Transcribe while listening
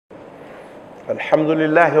الحمد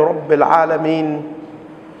لله رب العالمين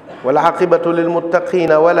والعاقبة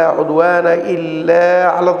للمتقين ولا عدوان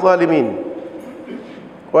إلا على الظالمين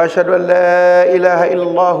وأشهد أن لا إله إلا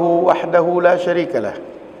الله وحده لا شريك له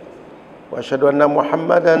وأشهد أن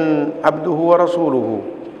محمدا عبده ورسوله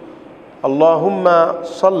اللهم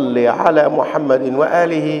صل على محمد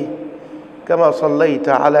وآله كما صليت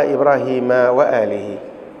على إبراهيم وآله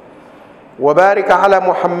وبارك على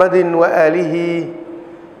محمد وآله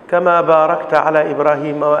كما باركت على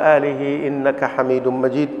إبراهيم وآله إنك حميد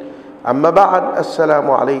مجيد أما بعد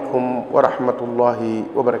السلام عليكم ورحمة الله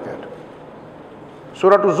وبركاته.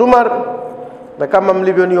 Suuratul Zumar, na kama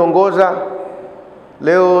mlivyoniongoza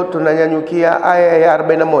leo tunanyanyukia aya ya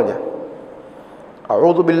 41.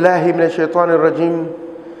 A'udhu billahi minash shaitani rajim.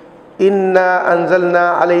 Inna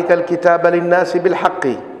anzalna alayka alkitaba linnasi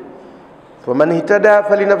bilhaqqi faman ihtada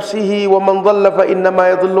falinafsihi wa man dhalla fa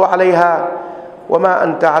innama yadhillu alayha وما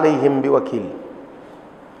أنت عليهم بوكيل.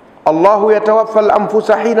 الله يتوفى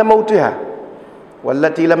الأنفس حين موتها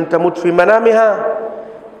والتي لم تمت في منامها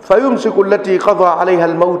فيمسك التي قضى عليها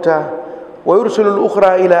الموت ويرسل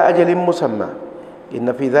الأخرى إلى أجل مسمى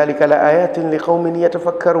إن في ذلك لآيات لقوم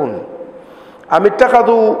يتفكرون. أم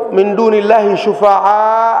اتخذوا من دون الله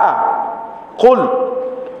شفعاء قل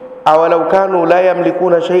أولو كانوا لا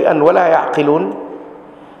يملكون شيئا ولا يعقلون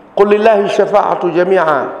قل لله الشفاعة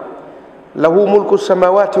جميعا له ملك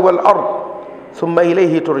السماوات والأرض ثم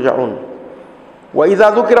إليه ترجعون. وإذا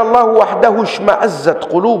ذكر الله وحده اشمأزت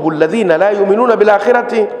قلوب الذين لا يؤمنون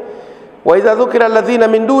بالآخرة وإذا ذكر الذين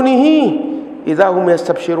من دونه إذا هم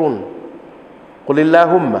يستبشرون. قل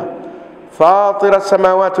اللهم فاطر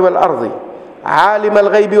السماوات والأرض عالم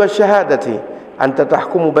الغيب والشهادة أنت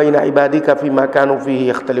تحكم بين عبادك فيما كانوا فيه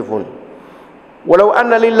يختلفون. ولو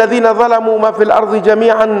أن للذين ظلموا ما في الأرض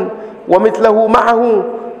جميعا ومثله معه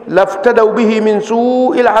لافتدوا به من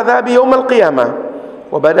سوء العذاب يوم القيامة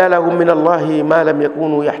وبدا لهم من الله ما لم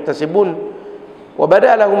يكونوا يحتسبون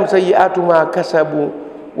وبدا لهم سيئات ما كسبوا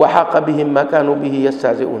وحاق بهم ما كانوا به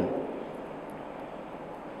يستهزئون.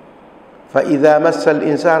 فإذا مس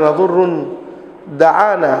الإنسان ضر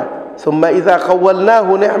دعانا ثم إذا خولناه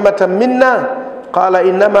نعمة منا قال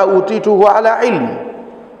إنما أوتيته على علم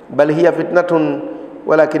بل هي فتنة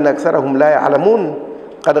ولكن أكثرهم لا يعلمون.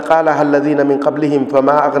 قد قالها الذين من قبلهم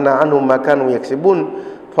فما أغنى عنهم ما كانوا يكسبون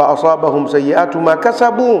فأصابهم سيئات ما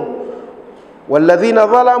كسبوا والذين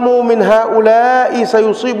ظلموا من هؤلاء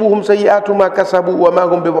سيصيبهم سيئات ما كسبوا وما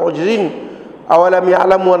هم بمعجزين أولم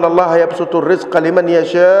يعلموا أن الله يبسط الرزق لمن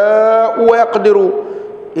يشاء ويقدر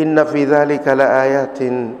إن في ذلك لآيات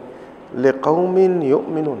لقوم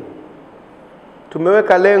يؤمنون.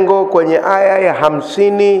 Tumeweka lengo kwenye aya ya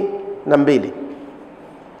 52.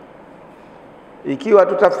 Ikiwa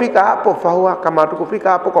tutafika hapo fahuwa, kama tukufika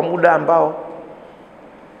hapo kwa muda ambao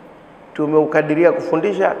tumeukadiria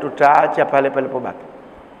kufundisha tutaacha pale palipobaki.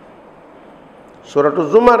 Suuratul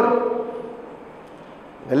Zumar,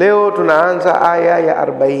 leo tunaanza aya ya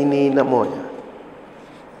 41.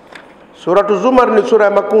 Suuratul Zumar ni sura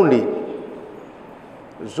ya makundi.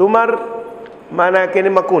 Zumar maana yake ni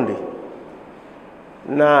makundi,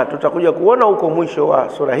 na tutakuja kuona huko mwisho wa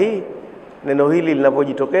sura hii neno hili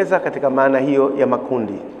linapojitokeza katika maana hiyo ya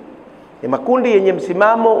makundi. Ni makundi yenye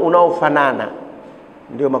msimamo unaofanana,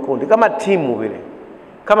 ndio makundi, kama timu vile,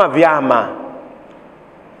 kama vyama,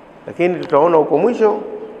 lakini tutaona huko mwisho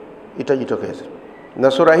itajitokeza.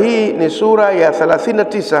 Na sura hii ni sura ya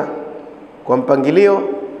 39 kwa mpangilio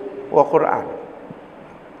wa Qur'an.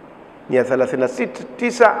 Ni ya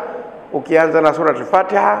 39 ukianza na Suuratul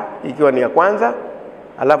Fatiha ikiwa ni ya kwanza,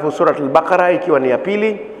 alafu Suuratul Baqara ikiwa ni ya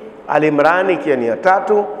pili, Al-Imran ikiwa ni ya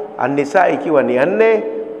 3, An-Nisa ikiwa ni ya 4,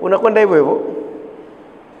 unakwenda hivyo hivyo.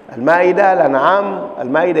 Al-Maida, Al-An'am,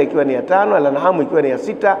 Al-Maida ikiwa ni ya 5, Al-An'am ikiwa ni ya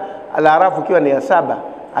 6, Al-Araf ikiwa ni ya 7,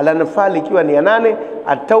 Al-Anfal ikiwa ni ya 8,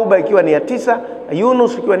 At-Tauba ikiwa ni ya 9,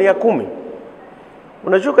 Yunus ikiwa ni ya 10.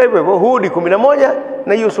 Unashuka hivyo hivyo, Hud 11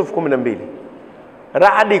 na Yusuf 12,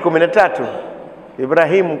 Ra'd 13,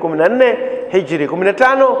 Ibrahim 14, Hijri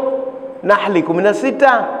 15, Nahli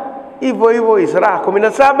 16, hivyo hivyo Isra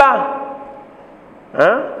 17,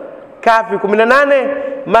 Kafi 18,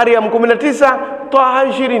 Maryam 19, Taha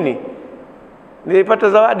 20. Nilipata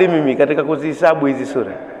zawadi mimi katika kuzihesabu hizi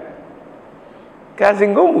sura. Kazi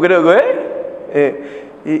ngumu kidogo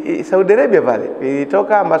Saudi Arabia pale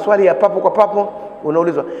ilitoka maswali ya papo kwa papo,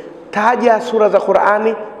 unaulizwa taja sura za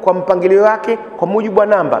Qur'ani kwa mpangilio wake kwa mujibu wa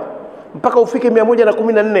namba mpaka ufike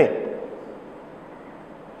 114.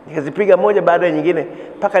 Nikazipiga moja baada ya nyingine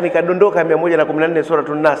mpaka nikadondoka 114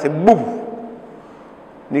 Suuratul Nas.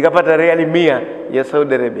 Nikapata reali 100 ya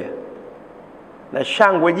Saudi Arabia na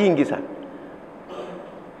shangwe jingi sana.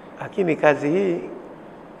 Lakini kazi hii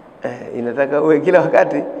inataka uwe kila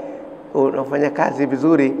wakati unafanya kazi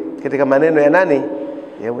vizuri katika maneno ya nani?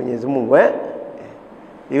 Ya Mwenyezi Mungu.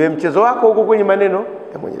 Iwe mchezo wako huko kwenye maneno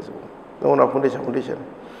ya Mwenyezi Mungu. Na unafundisha.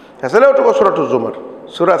 Sasa leo tuko Suuratul Zumar,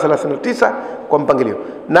 sura 39 kwa mpangilio.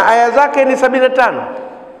 Na aya zake ni 75.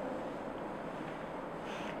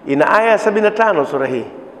 Ina aya 75 sura hii.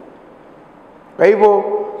 Kwa hivyo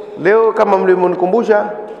leo kama mlimonikumbusha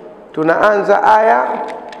tunaanza aya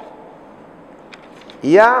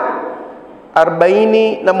ya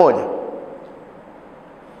 41.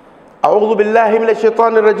 A'udhu billahi minash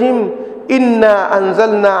shaitani rajim. Inna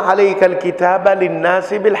anzalna alayka alkitaba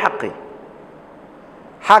linnasi bilhaqqi,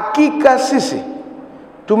 hakika sisi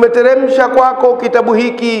tumeteremsha kwako kitabu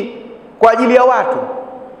hiki kwa ajili ya watu,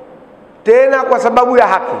 tena kwa sababu ya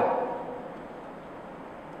haki.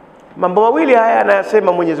 Mambo mawili haya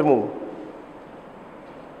anayasema Mwenyezi Mungu.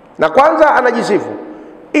 Na kwanza anajisifu,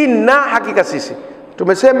 inna, hakika sisi.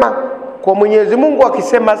 Tumesema kwa Mwenyezi Mungu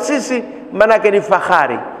akisema sisi maana yake ni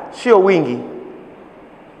fahari, sio wingi.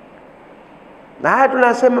 Na haya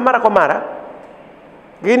tunasema mara kwa mara,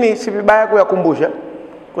 lakini si vibaya kuyakumbusha,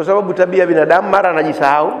 kwa sababu tabia binadamu mara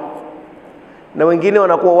anajisahau, na wengine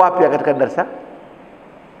wanakuwa wapya katika darasa.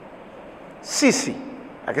 Sisi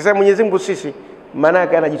akisema Mwenyezi Mungu sisi, maana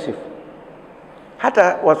yake anajisifu.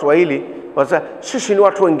 Hata Waswahili wasa sisi ni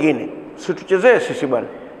watu wengine, situchezee sisi bwana,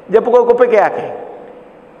 japo kwa uko peke yake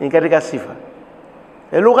ni katika sifa.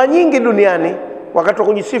 Lugha nyingi duniani wakati wa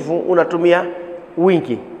kujisifu unatumia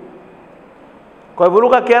wingi. Kwa hivyo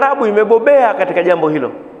lugha ya Kiarabu imebobea katika jambo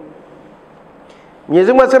hilo.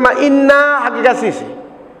 Mwenyezi Mungu anasema inna, hakika sisi,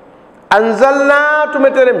 anzalna,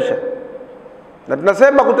 tumeteremsha. Na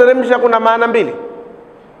tunasema kuteremsha kuna maana mbili.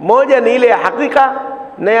 Moja ni ile ya hakika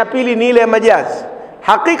na ya pili ni ile ya majazi.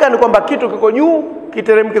 Hakika ni kwamba kitu kiko juu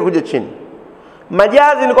kiteremke kuja chini.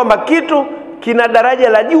 Majazi ni kwamba kitu kina daraja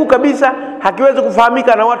la juu kabisa, hakiwezi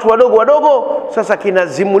kufahamika na watu wadogo wadogo, sasa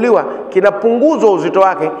kinazimuliwa, kinapunguzwa uzito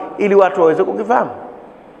wake ili watu waweze kukifahamu.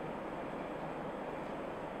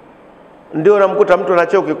 Ndio unamkuta mtu ana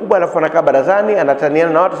cheo kikubwa alafu anakaa barazani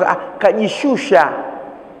anataniana na watu, kajishusha.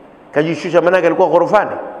 Kajishusha maana yake alikuwa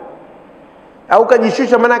ghorofani, au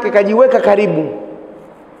kajishusha maana yake kajiweka karibu.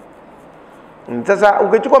 Sasa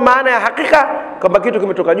ukichukua maana ya hakika kwamba kitu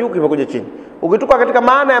kimetoka juu kimekuja chini, ukichukua katika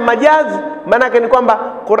maana ya majazi maana yake ni kwamba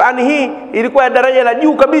Qur'ani hii ilikuwa ya daraja la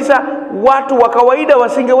juu kabisa, watu wa kawaida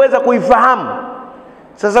wasingeweza kuifahamu.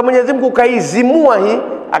 Sasa Mwenyezi Mungu kaizimua hii,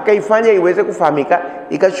 akaifanya iweze kufahamika,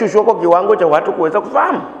 ikashushwa kwa kiwango cha watu kuweza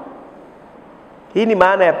kufahamu. Hii ni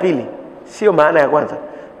maana ya pili, sio maana ya kwanza.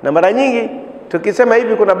 Na mara nyingi tukisema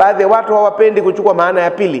hivi kuna baadhi ya watu hawapendi kuchukua maana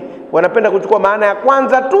ya pili, wanapenda kuchukua maana ya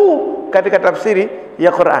kwanza tu katika tafsiri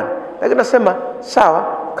ya Qur'an. Lakini nasema sawa,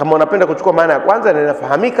 kama unapenda kuchukua maana ya kwanza na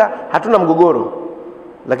inafahamika, hatuna mgogoro.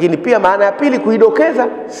 Lakini pia maana ya pili kuidokeza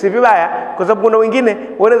si vibaya, kwa sababu kuna wengine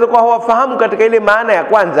wanaweza kuwa hawafahamu katika ile maana ya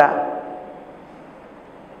kwanza.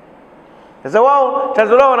 Sasa wao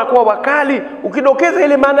tatizo lao wanakuwa wakali, ukidokeza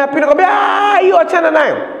ile maana ya pili kwambia hiyo achana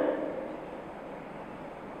nayo.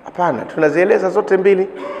 Hapana, tunazieleza zote mbili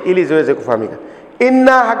ili ziweze kufahamika.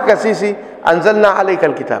 Inna, hakika sisi, anzalna alayka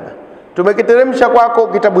alkitaba, tumekiteremsha kwako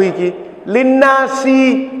kitabu hiki,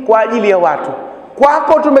 linnasi, kwa ajili ya watu.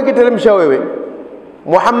 Kwako tumekiteremsha wewe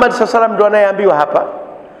Muhammad sallallahu ndo anayeambiwa hapa,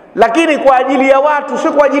 lakini kwa ajili ya watu, si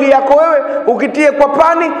kwa ajili yako wewe ukitie kwa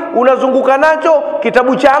pani unazunguka nacho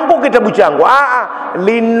kitabu changu.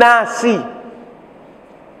 Linnasi.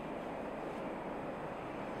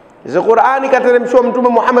 Hizo Qur'ani kateremshwa Mtume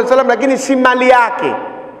Muhammad sallallahu, lakini si mali yake,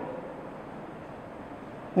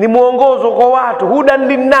 ni mwongozo kwa watu, hudan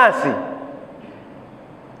linnasi.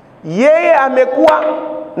 Yeye amekuwa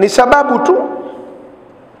ni sababu tu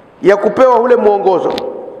ya kupewa ule mwongozo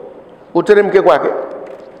uteremke kwake,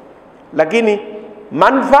 lakini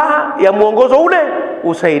manufaa ya mwongozo ule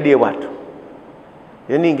usaidie watu.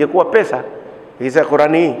 Yani ingekuwa pesa hizi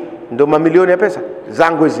Qur'ani hii ndio mamilioni ya pesa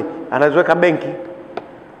zangu hizi anaziweka benki.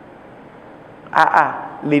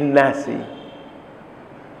 Linnasi,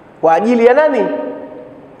 kwa ajili ya nani?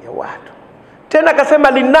 Ya watu. Tena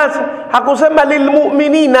akasema linnasi, hakusema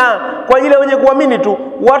lilmu'minina, kwa ajili ya wenye kuamini tu.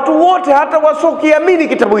 Watu wote hata wasiokiamini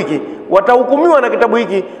kitabu hiki watahukumiwa na kitabu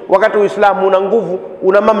hiki, wakati Uislamu una nguvu,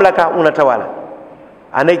 una mamlaka, unatawala.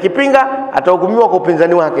 Anayekipinga atahukumiwa kwa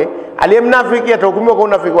upinzani wake, aliyemnafiki atahukumiwa kwa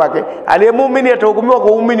unafiki wake, aliyemuumini atahukumiwa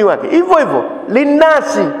kwa uumini wake. Hivyo hivyo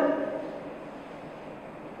linnasi,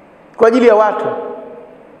 kwa ajili ya watu,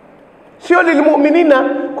 sio lilmu'minina,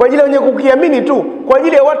 kwa ajili ya wenye kukiamini tu, kwa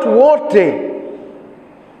ajili ya watu wote.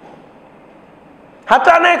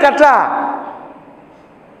 Hata anayekataa.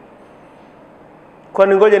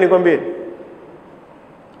 Kwani ngoja nikwambie,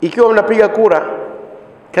 ikiwa mnapiga kura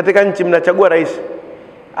katika nchi, mnachagua rais,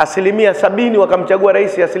 70% wakamchagua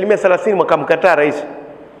rais, 30% wakamkataa rais,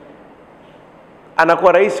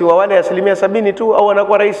 anakuwa rais wa wale 70% tu, au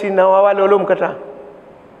anakuwa rais na wale waliomkataa?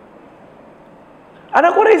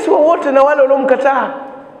 Anakuwa rais wa wote na wale waliomkataa.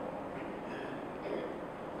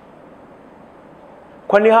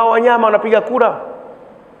 Kwani hawa wanyama wanapiga kura,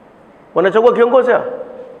 wanachagua kiongozi hao?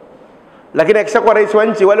 Lakini akishakuwa rais wa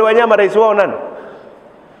nchi, wale wanyama rais wao nani?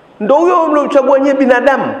 Ndio huyo mliochagua nyie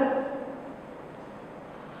binadamu.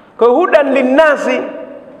 Kwa hudan linnasi,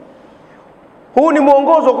 huu ni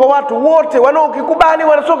mwongozo kwa watu wote, wanaokikubali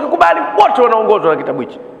wanaokikubali, wote wanaongozwa na kitabu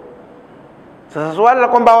hichi. Sasa swali la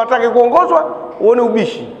kwamba hawataki kuongozwa, huo ni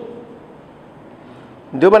ubishi.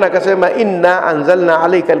 Ndio maana akasema inna anzalna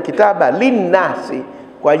alayka alkitaba linnasi,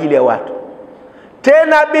 kwa ajili ya watu,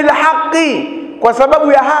 tena bilhaqi, kwa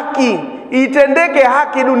sababu ya haki, itendeke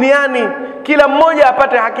haki duniani, kila mmoja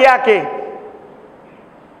apate haki yake,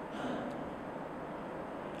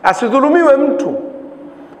 asidhulumiwe mtu,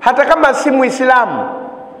 hata kama si Muislamu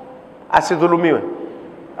asidhulumiwe,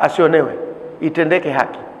 asionewe, itendeke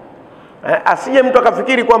haki. Asije mtu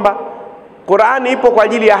akafikiri kwamba Qur'ani ipo kwa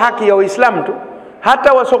ajili ya haki ya Waislamu tu,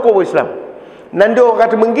 hata wasoko Waislamu. Na ndio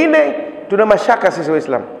wakati mwingine tuna mashaka sisi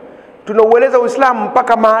Waislamu, tunaueleza Uislamu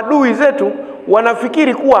mpaka maadui zetu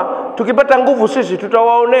wanafikiri kuwa tukipata nguvu sisi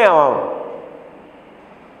tutawaonea wao.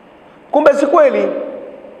 Kumbe si kweli.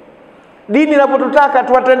 Dini inapotutaka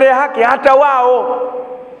tuwatendee haki hata wao,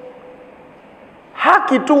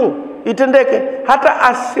 haki tu itendeke, hata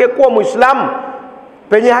asiyekuwa Muislamu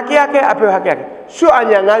penye haki yake apewe haki yake, sio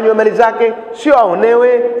anyang'anywe mali zake, sio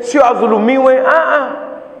aonewe, sio adhulumiwe,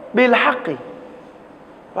 bil haki,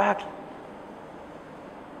 wa haki.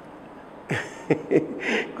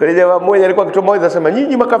 Kwa jamaa mmoja alikuwa akitomoa sema,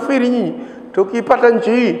 nyinyi makafiri nyinyi, tukipata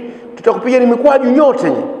nchi hii tutakupigeni mikwaju nyote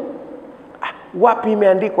nyinyi. Wapi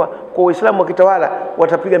imeandikwa kwa Uislamu wakitawala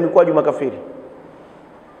watapiga mikwaju makafiri?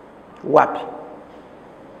 Wapi?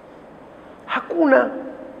 Hakuna.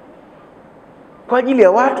 Kwa ajili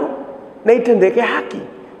ya watu na itendeke haki.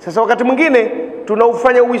 Sasa wakati mwingine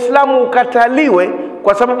tunaufanya Uislamu ukataliwe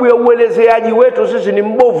kwa sababu ya uelezeaji wetu sisi ni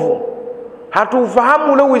mbovu,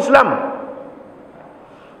 hatuufahamu ule Uislamu.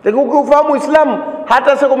 Lakini ukiufahamu Uislamu,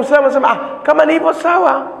 hata sasa Muislamu anasema kama ni hivyo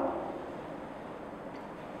sawa.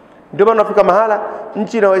 Ndio maana unafika mahala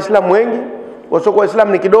nchi na Waislamu wengi, wasoko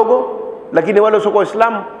Waislamu ni kidogo, lakini wale wasoko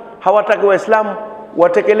Waislamu hawataki Waislamu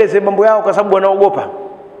watekeleze mambo yao kwa sababu wanaogopa.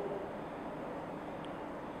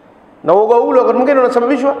 Na uoga ule wakati mwingine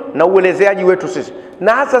unasababishwa na uelezeaji wetu sisi,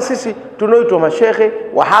 na hasa sisi tunaoitwa mashehe,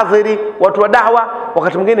 wahadhiri, watu wa da'wa,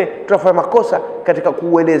 wakati mwingine tunafanya makosa katika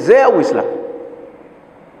kuelezea Uislamu.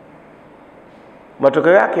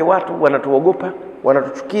 Matokeo yake watu wanatuogopa,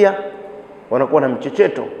 wanatuchukia, wanakuwa na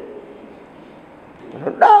mchecheto.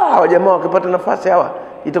 Hawa jamaa wakipata nafasi hawa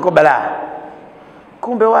itakuwa balaa.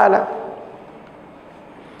 Kumbe wala.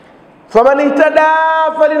 Faman ihtada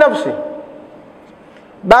fali nafsi,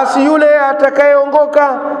 basi yule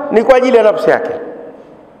atakayeongoka ni kwa ajili ya nafsi yake.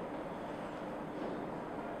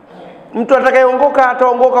 Mtu atakayeongoka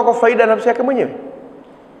ataongoka kwa faida ya nafsi yake mwenyewe,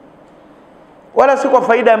 wala si kwa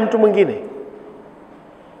faida ya mtu mwingine.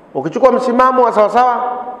 Ukichukua msimamo wa sawa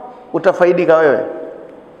sawa utafaidika wewe.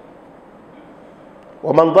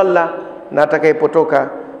 Waman dhalla, na atakayepotoka,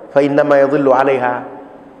 fa inma yadhillu alaiha,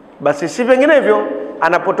 basi si vinginevyo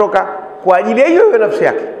anapotoka kwa ajili ya hiyo nafsi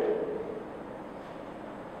yake.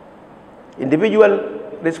 Individual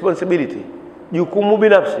responsibility, jukumu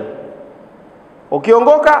binafsi.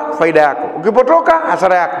 Ukiongoka faida yako, ukipotoka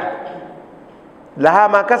hasara yako. Laha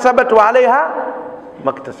ma kasabat wa alaiha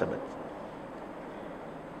maktasabat.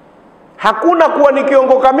 Hakuna kuwa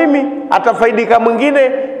nikiongoka mimi atafaidika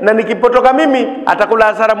mwingine na nikipotoka mimi atakula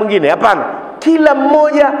hasara mwingine. Hapana, kila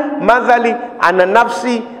mmoja madhali ana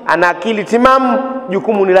nafsi, ana akili timamu,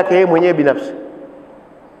 jukumu ni lake yeye mwenyewe binafsi.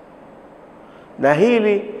 Na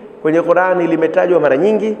hili kwenye Qur'ani limetajwa mara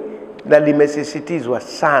nyingi na limesisitizwa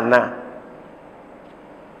sana,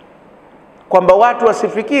 kwamba watu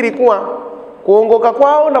wasifikiri kuwa kuongoka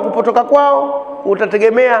kwao na kupotoka kwao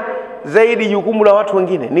utategemea zaidi jukumu la watu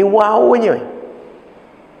wengine, ni wao wenyewe.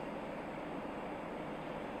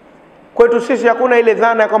 Kwetu sisi hakuna ile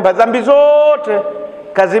dhana kwamba dhambi zote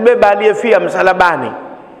kazibeba aliyefia msalabani.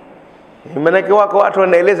 Maana wako watu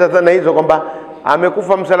wanaeleza dhana hizo kwamba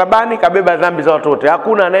amekufa msalabani kabeba dhambi za watu wote.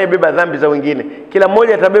 Hakuna anayebeba dhambi za wengine, kila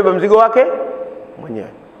mmoja atabeba mzigo wake mwenyewe.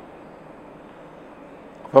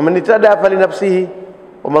 Faman itada fali nafsihi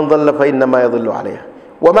waman dhalla fa inma yadhillu alaiha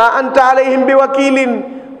wama anta alaihim biwakilin,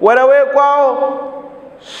 wala wewe kwao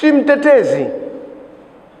si mtetezi.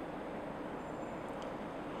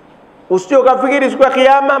 Usije ukafikiri siku ya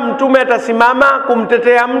kiyama mtume atasimama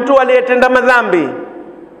kumtetea mtu aliyetenda madhambi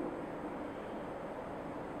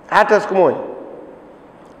hata siku moja.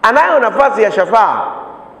 Anayo nafasi ya shafaa,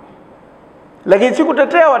 lakini si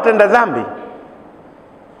kutetea watenda dhambi.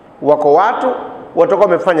 Wako watu watakuwa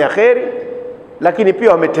wamefanya kheri, lakini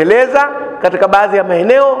pia wameteleza katika baadhi ya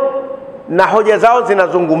maeneo na hoja zao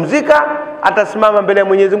zinazungumzika. Atasimama mbele ya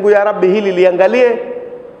Mwenyezi Mungu, ya Rabbi, hili liangalie,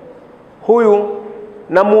 huyu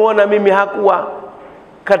namuona mimi hakuwa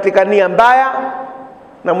katika nia mbaya,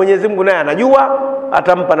 na Mwenyezi Mungu naye anajua,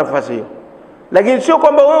 atampa nafasi hiyo. Lakini sio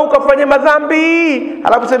kwamba wewe ukafanya madhambi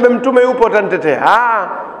alafu sema mtume yupo utanitetea.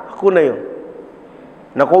 Hakuna hiyo.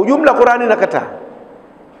 Na kwa ujumla Qur'ani inakataa.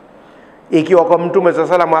 Ikiwa kwa mtume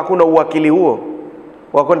sallallahu hakuna uwakili huo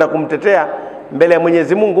wa kwenda kumtetea mbele ya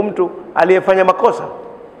Mwenyezi Mungu mtu aliyefanya makosa,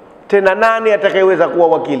 tena nani atakayeweza kuwa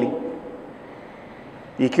wakili?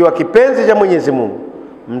 Ikiwa kipenzi cha Mwenyezi Mungu,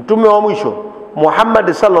 mtume wa mwisho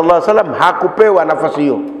Muhammad sallallahu alaihi wasallam hakupewa nafasi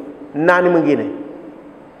hiyo, nani mwingine?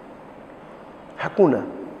 Hakuna.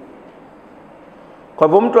 Kwa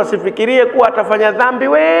hivyo mtu asifikirie kuwa atafanya dhambi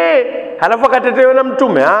halafu akatetewa na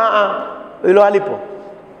mtume. Hilo halipo.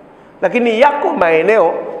 Lakini yako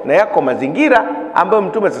maeneo na yako mazingira ambayo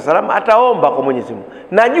mtume sallallahu ataomba kwa Mwenyezi Mungu,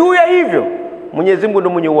 na juu ya hivyo Mwenyezi Mungu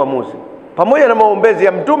ndiye mwenye uamuzi. Pamoja na maombezi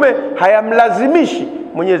ya mtume hayamlazimishi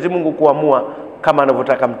Mwenyezi Mungu kuamua kama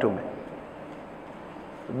anavyotaka mtume.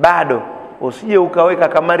 Bado usije ukaweka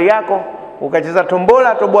kamari yako ukacheza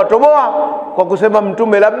tombola toboa kwa kusema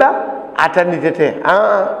mtume labda atanitetea.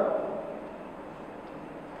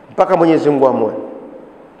 Mpaka Mwenyezi Mungu amue.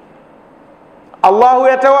 Allahu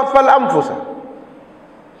yatawaffa al-anfusa.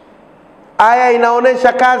 Aya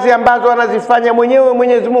inaonesha kazi ambazo anazifanya mwenyewe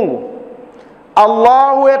Mwenyezi Mungu.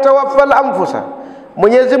 Allahu yatawaffa al-anfusa.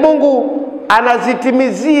 Mwenyezi Mungu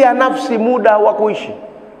anazitimizia nafsi muda wa kuishi.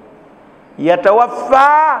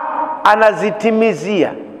 Yatawaffa,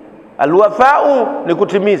 anazitimizia. Alwafau ni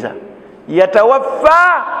kutimiza.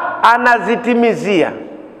 Yatawaffa, anazitimizia.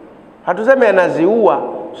 Hatuseme anaziua,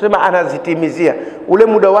 tusema anazitimizia ule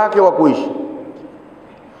muda wake wa kuishi.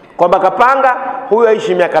 Kwamba kapanga huyu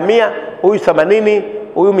aishi miaka 100, huyu 80,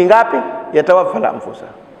 huyu mingapi? Yatawaffa al-anfusa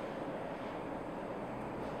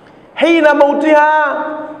hina mautiha,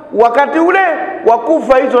 wakati ule wa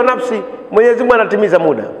kufa hizo nafsi Mwenyezi Mungu anatimiza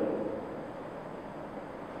muda.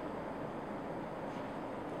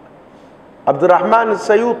 Abdurrahman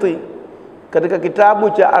Sayuti katika kitabu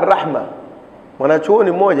cha Ar-Rahma,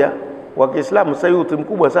 mwanachuoni mmoja wa Kiislamu, Sayuti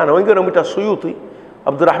mkubwa sana, wengine wanamuita Suyuti,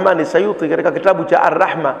 Abdurrahman Sayuti katika kitabu cha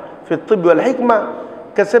Ar-Rahma fi at-Tibb wal Hikma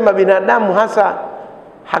kasema binadamu hasa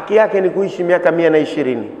haki yake ni kuishi miaka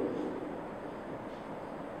 120.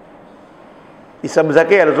 Hisabu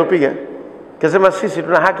zake alizopiga kasema sisi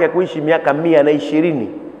tuna haki ya kuishi miaka 120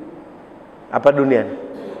 hapa duniani.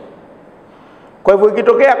 Kwa hivyo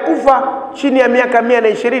ikitokea kufa chini ya miaka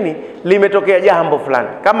 120 limetokea jambo fulani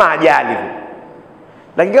kama ajali.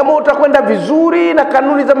 Lakini kama utakwenda vizuri na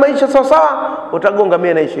kanuni za maisha sawa sawa, utagonga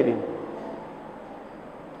 120.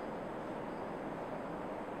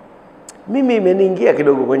 Mimi imeniingia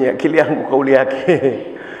kidogo kwenye akili yangu kauli yake.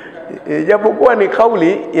 Japokuwa ni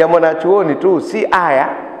kauli ya mwanachuoni tu, si aya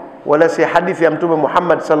wala si hadithi ya Mtume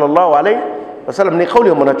Muhammad sallallahu alaihi wasallam, ni kauli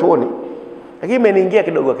ya mwanachuoni, lakini imeniingia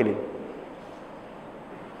kidogo akili.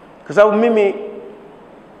 Kwa sababu mimi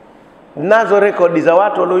nazo rekodi za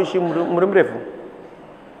watu walioishi umri mrefu.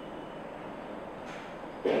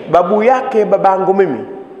 Babu yake babangu mimi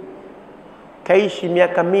kaishi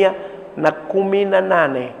miaka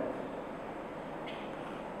 118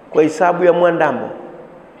 kwa hisabu ya mwandamo.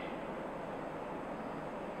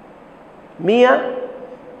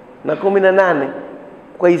 118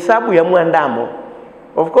 kwa hisabu ya mwandamo.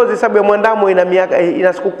 Of course hisabu ya mwandamo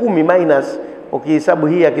ina siku 10 minus ukihesabu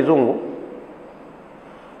hii ya kizungu.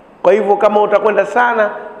 Kwa hivyo kama utakwenda sana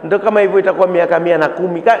ndio kama hivyo itakuwa miaka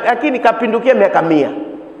 110, lakini kapindukia miaka 100.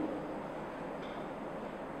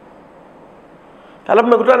 Halafu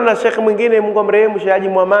nimekutana na Sheikh mwingine, Mungu amrehemu, Sheikh Haji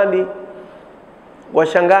Muhammad wa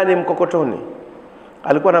Shangani Mkokotoni.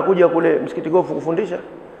 Alikuwa anakuja kule Msikiti Gofu kufundisha.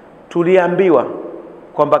 Tuliambiwa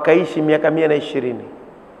kwamba kaishi miaka 120.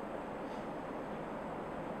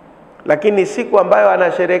 Lakini siku ambayo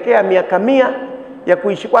anasherehekea miaka 100 ya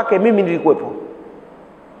kuishi kwake mimi nilikuwepo.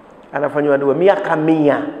 Anafanywa dua miaka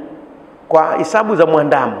 100 kwa hisabu za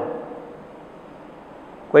mwandamo.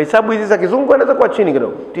 Kwa hisabu hizi za kizungu anaweza kuwa chini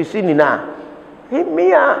kidogo, 90 na. Hii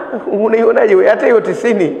 100 unaionaje? Hata hiyo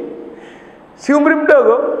 90 si umri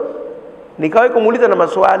mdogo. Nikawahi kumuuliza na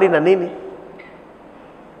maswali na nini.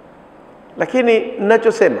 Lakini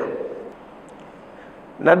ninachosema,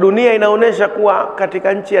 Na dunia inaonesha kuwa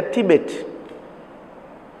katika nchi ya Tibet,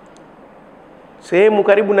 sehemu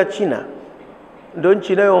karibu na China, ndio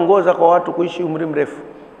nchi inayoongoza kwa watu kuishi umri mrefu.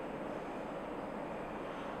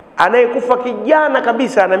 Anayekufa kijana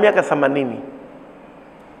kabisa ana miaka 80.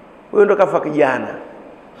 Huyo ndo kafa kijana.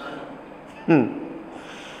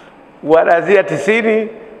 Wanazia 90,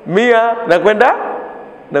 100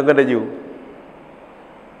 na kwenda juu.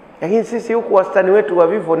 Lakini sisi huku wastani wetu wa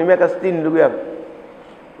vifo ni miaka 60 ndugu yangu.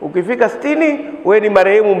 Ukifika 60 wewe ni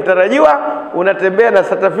marehemu mtarajiwa, unatembea na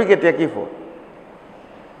certificate ya kifo.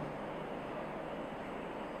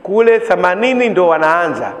 Kule 80 ndo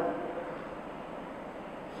wanaanza.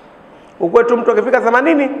 Ukwetu mtu akifika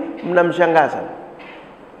 80 mnamshangaza.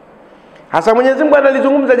 Hasa Mwenyezi Mungu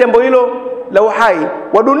analizungumza jambo hilo la uhai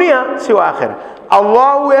wa dunia si wa akhera.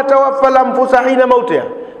 Allahu yatawaffal anfusa hina mautiha.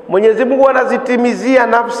 Mwenyezi Mungu anazitimizia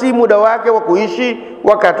nafsi muda wake wa kuishi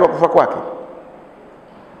wakati wa kufa kwake.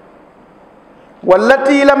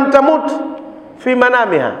 Wallati lam tamut fi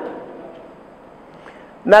manamiha.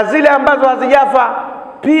 Na zile ambazo hazijafa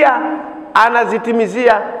pia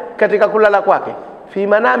anazitimizia katika kulala kwake. Fi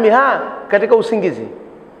manamiha, katika usingizi.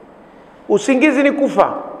 Usingizi ni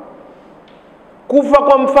kufa. Kufa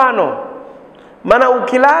kwa mfano. Maana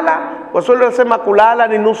ukilala, Waswahili wanasema kulala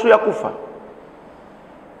ni nusu ya kufa.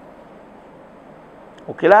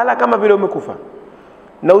 Ukilala kama vile umekufa.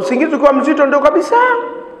 Na usingizi kwa mzito ndio kabisa.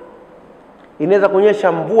 Inaweza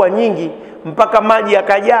kunyesha mvua nyingi mpaka maji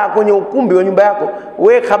yakajaa kwenye ukumbi wa nyumba yako.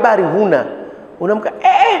 Wewe habari huna. Unamka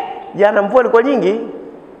jana mvua ilikuwa nyingi.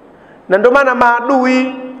 Na ndio maana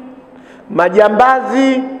maadui,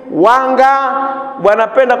 majambazi, wanga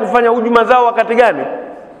wanapenda kufanya hujuma zao wakati gani?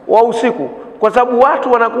 Wa usiku. Kwa sababu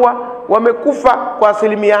watu wanakuwa wamekufa kwa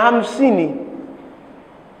 50%.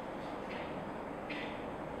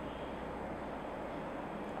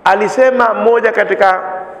 Alisema mmoja katika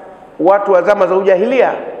watu wa zama za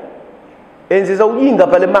ujahilia, enzi za ujinga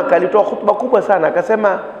pale Maka, alitoa hutuba kubwa sana,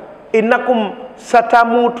 akasema innakum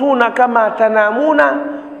satamutuna kama tanamuna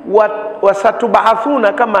wa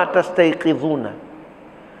satub'athuna kama tastayqidhuna.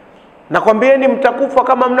 Nakwambieni mtakufa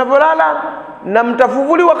kama mnavyolala na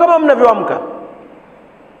mtafufuliwa kama mnavyoamka.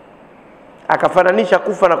 Akafananisha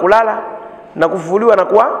kufa na kulala na kufufuliwa na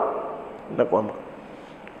kuamka.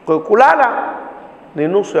 Kwa kulala ni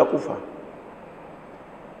nusu ya kufa.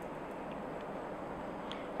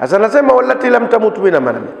 Asa nasema wallati lam tamutu bina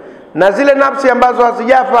manami. Na zile nafsi ambazo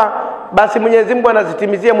hazijafa basi Mwenyezi Mungu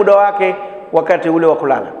anazitimizia muda wake wakati ule wa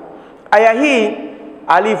kulala. Aya hii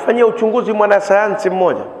alifanyia uchunguzi mwanasayansi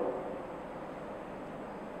mmoja.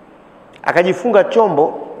 Akajifunga chombo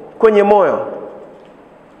kwenye moyo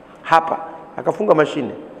hapa, akafunga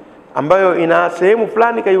mashine ambayo ina sehemu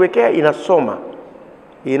fulani kaiwekea, inasoma,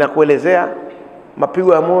 inakuelezea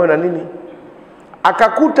mapigo ya moyo na nini.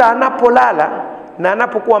 Akakuta anapolala na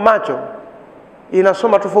anapokuwa macho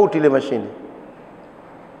inasoma tofauti ile mashine.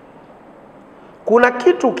 Kuna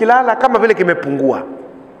kitu kilala kama vile kimepungua,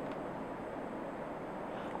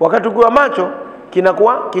 wakati ukiwa macho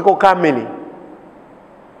kinakuwa kiko kamili.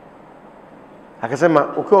 Akasema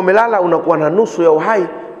ukiwa umelala unakuwa na nusu ya uhai,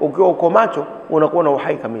 ukiwa uko macho unakuwa na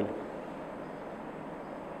uhai kamili.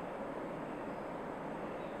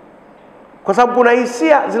 Kwa sababu kuna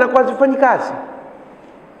hisia zinakuwa zifanyi kazi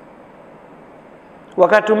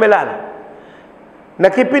wakati umelala. Na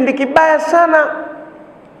kipindi kibaya sana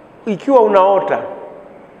ikiwa unaota,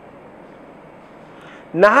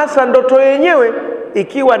 na hasa ndoto yenyewe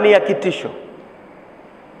ikiwa ni ya kitisho.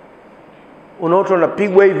 Unaota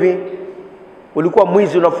unapigwa hivi, ulikuwa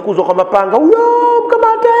mwizi unafukuzwa kwa mapanga, huyo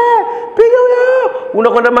mkamate, piga huyo,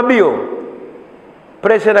 unakwenda mabio,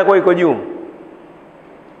 pressure inakuwa iko juu,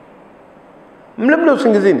 mle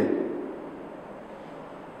usingizini.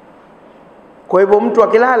 Kwa hivyo mtu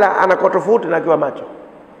akilala anakuwa tofauti na akiwa macho.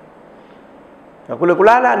 Na kule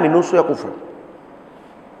kulala ni nusu ya kufa.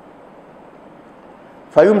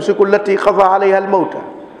 Fayumsiku allati qadha alaiha almauta,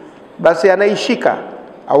 basi anaishika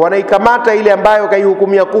au anaikamata ile ambayo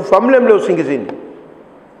kaihukumia kufa mle usingizini.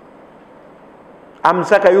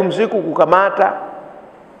 Amsaka yumsiku, kukamata,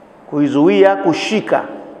 kuizuia, kushika.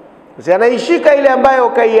 Basi anaishika ile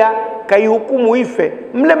ambayo kaihukumu ife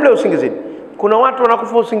mle usingizini. Kuna watu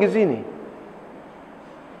wanakufa usingizini,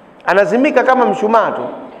 anazimika kama mshumaa tu,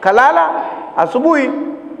 kalala asubuhi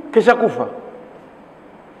kisha kufa.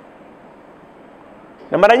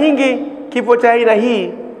 Na mara nyingi kifo cha aina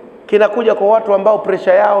hii kinakuja kwa watu ambao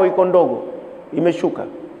presha yao iko ndogo, imeshuka.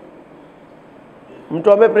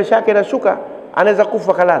 Mtu ambaye presha yake inashuka anaweza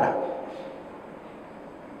kufa kalala.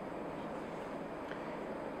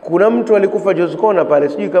 Kuna mtu alikufa Jozkona pale,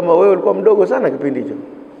 sijui kama wewe ulikuwa mdogo sana kipindi hicho.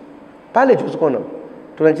 Pale Jozkona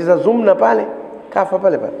tunacheza zumna pale, kafa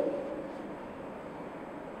pale pale.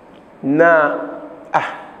 Na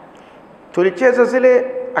tulicheza zile,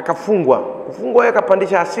 akafungwa yeye,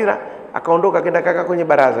 akapandisha hasira, akaondoka akaenda kaka kwenye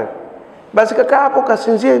baraza. Basi kaka hapo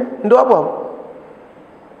kasinzie, ndo hapo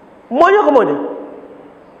moja kwa moja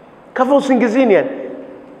kafa usingizini. Yani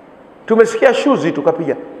tumesikia shuzi,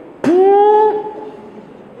 tukapiga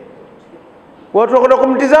watu wakaenda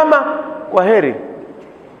kumtizama, kwa heri.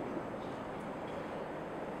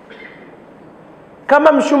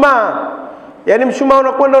 Kama mshumaa, yani mshumaa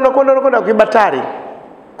unakwenda kibatari,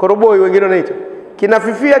 koroboi wengine wanaita,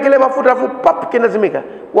 kinafifia kile mafuta afu pap kinazimika.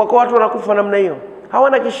 Wako watu wanakufa namna hiyo,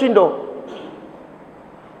 hawana kishindo.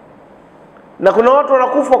 Na kuna watu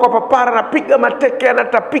wanakufa kwa papara, anapiga mateke,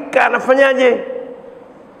 anatapika, anafanyaje.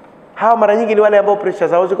 Hawa mara nyingi ni wale ambao pressure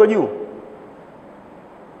zao ziko juu.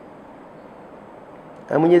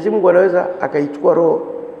 Na Mwenyezi Mungu anaweza akaichukua roho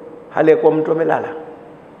hali ya kuwa mtu amelala.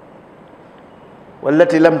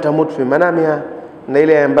 Wallati lam tamut fi manamiha, na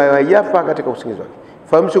ile ambayo haijafa katika usingizi wake.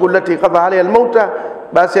 Famsiku allati qadha alayha almauta,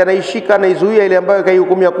 basi anaishika, anaizuia ile ambayo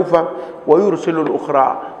kaihukumia kufa. Wa yursilu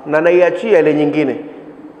al-ukhra, na anaiachia ile nyingine.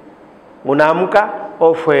 Unaamka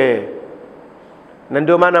ofe. Na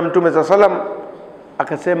ndio maana Mtume sallam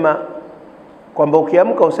akasema kwamba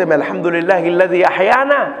ukiamka useme alhamdulillahi alladhi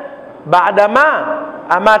ahyana ba'da ma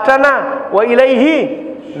amatana wa ilayhi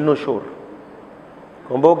nushur.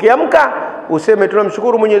 Kwamba ukiamka useme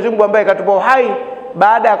tunamshukuru Mwenyezi Mungu ambaye katupa uhai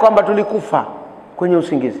baada ya kwamba tulikufa kwenye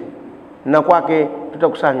usingizi, na kwake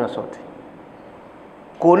tutakusanywa sote.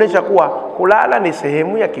 Kuonesha kuwa kulala ni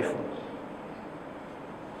sehemu ya kifo.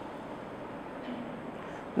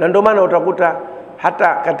 Na ndio maana utakuta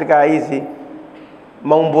hata katika hizi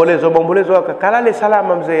maombolezo kalale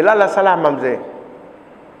salama mzee, lala salama mzee.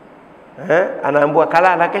 Anaambiwa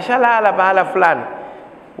kalala, kesha lala pahala fulani.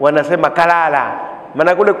 Wanasema kalala,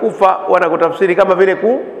 maana kule kufa wanakutafsiri kama vile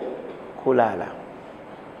kulala.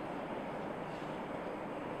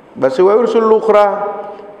 Basi wa yursul ukhra,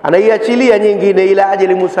 anaiachilia nyingine ila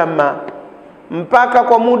ajali musamma, mpaka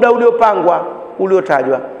kwa muda uliopangwa,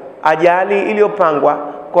 uliotajwa, ajali iliyopangwa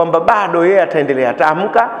kwamba bado yeye ataendelea,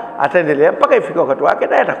 ataamka, ataendelea mpaka ifike wakati wake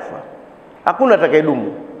na atakufa. Hakuna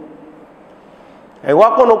atakayedumu.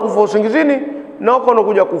 Wako wanakufa usingizini na wako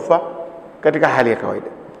wanakuja kufa katika hali ya kawaida.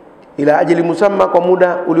 Ila ajali musamma, kwa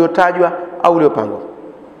muda uliotajwa au uliopangwa.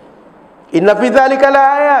 Inna fi dhalika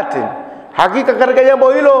la ayatin, hakika katika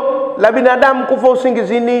jambo hilo la binadamu kufa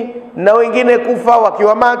usingizini na wengine kufa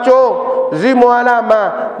wakiwa macho, zimo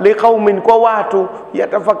alama liqaumin, kwa watu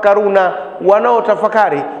yatafakkaruna,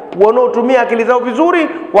 wanaotafakari, wanaotumia akili zao vizuri,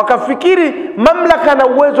 wakafikiri mamlaka na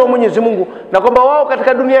uwezo wa Mwenyezi Mungu, na kwamba wao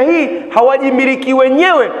katika dunia hii hawajimiliki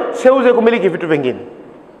wenyewe, seuze kumiliki vitu vingine.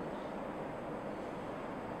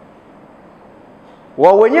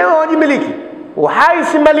 Wao wenyewe hawajimiliki, uhai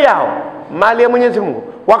si mali yao, mali ya Mwenyezi Mungu,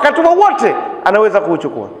 wakati wowote anaweza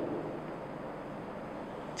kuuchukua.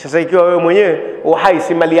 Sasa ikiwa wewe mwenyewe uhai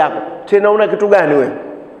si mali yako, tena una kitu gani wewe?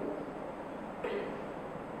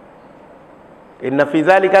 Inna fi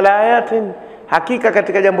dhalika la ayatin, hakika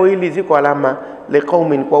katika jambo hili ziko alama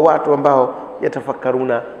liqaumin, kwa watu ambao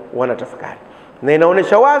yatafakkaruna, wanatafakari. Na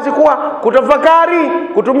inaonesha wazi kuwa kutafakari,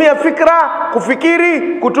 kutumia fikra,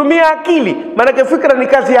 kufikiri, kutumia akili, maana fikra ni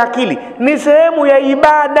kazi ya akili, ni sehemu ya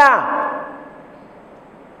ibada.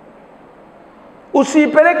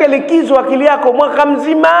 Usipeleke likizo akili yako mwaka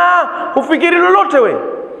mzima ufikiri lolote we.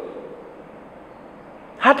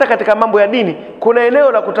 Hata katika mambo ya dini kuna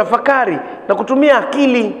eneo la kutafakari na kutumia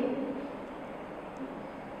akili.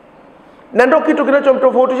 Na ndio kitu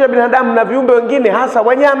kinachomtofautisha binadamu na viumbe wengine, hasa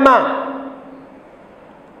wanyama.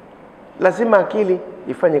 Lazima akili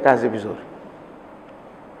ifanye kazi vizuri.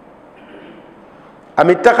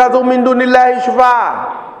 Amittakhadhu min dunillahi shufaa,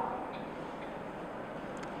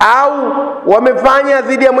 au wamefanya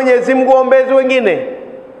dhidi ya Mwenyezi Mungu waombezi wengine.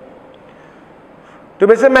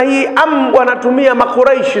 Tumesema hii wanatumia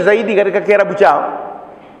makuraishi zaidi katika Kiarabu chao.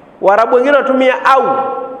 Waarabu wengine wanatumia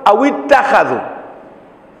au ittakhadhu,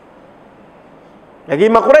 lakini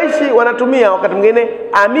makuraishi wanatumia wakati mwingine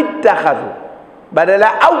amittakhadhu,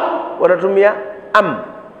 badala au wanatumia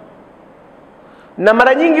na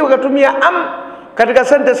mara nyingi wakatumia katika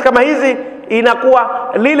sentence kama hizi, inakuwa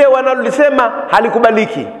lile wanalolisema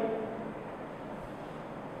halikubaliki.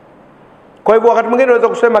 Kwa hivyo wakati mwingine unaweza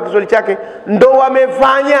kusema Kiswahili chake ndo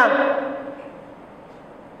wamefanya,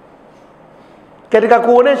 katika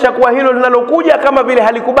kuonesha kuwa hilo linalokuja kama vile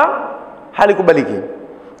halikubaliki.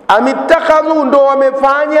 Amittakhadhu, ndo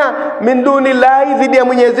wamefanya, min dunillahi, dhidi ya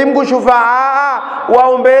Mwenyezi Mungu, shufaa,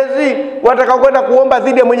 waombezi watakao kwenda kuomba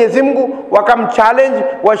dhidi ya Mwenyezi Mungu, wakamchallenge,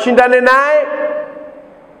 washindane naye.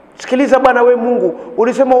 Sikiliza bwana, we Mungu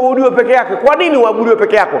ulisema uabudiwe peke yake. Kwa nini uabudiwe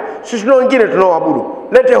peke yako? Sisi na wengine tunaoabudu.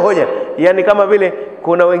 Lete hoja. Yani kama vile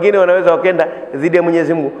kuna wengine wanaweza wakenda dhidi ya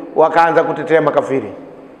Mwenyezi Mungu wakaanza kutetea makafiri.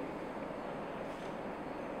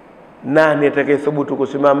 Nani atakayethubutu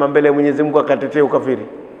kusimama mbele ya Mwenyezi Mungu akatetea ukafiri?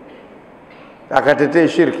 Akatetea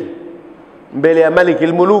shirki mbele ya Maliki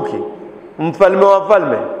al-Muluki, mfalme wa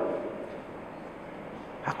falme?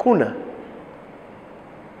 Hakuna.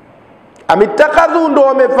 Amitakadhu, ndo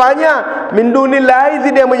wamefanya min dunillahi,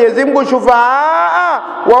 dhidi ya Mwenyezi Mungu, shufaa,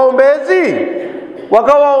 waombezi,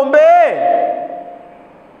 wakawaombee.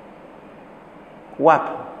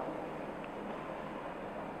 Wapi?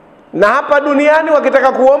 Na hapa duniani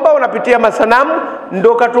wakitaka kuomba wanapitia masanamu,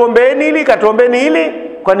 ndo katuombeeni hili, katuombeeni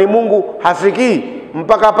hili. Kwani Mungu hasikii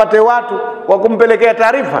mpaka apate watu wa kumpelekea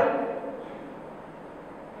taarifa?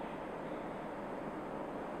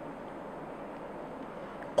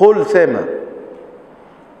 Qul, sema,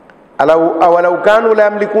 awalau kanu la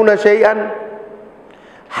yamlikuna shay'an,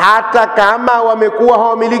 hata kama wamekuwa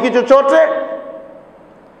hawamiliki chochote.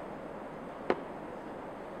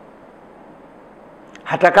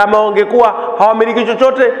 Hata kama wangekuwa hawamiliki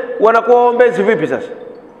chochote, wanakuwa waombezi vipi sasa?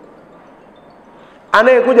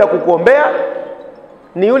 Anayekuja kukuombea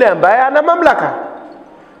ni yule ambaye ana mamlaka.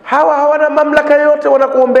 Hawa hawana mamlaka yote,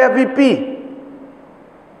 wanakuombea vipi?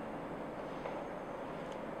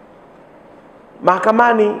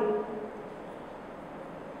 Mahakamani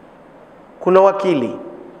kuna wakili.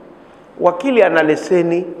 Wakili ana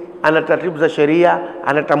leseni, ana taratibu za sheria,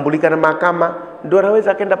 anatambulika na mahakama, ndio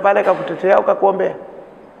anaweza akaenda pale akakutetea au akakuombea.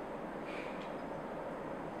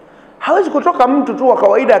 Hawezi kutoka mtu tu wa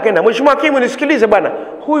kawaida akaenda, Mheshimiwa Hakimu nisikilize bwana,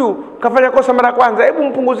 huyu kafanya kosa mara kwanza, hebu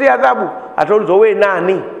mpunguzie adhabu. Ataulizwa, wewe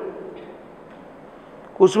nani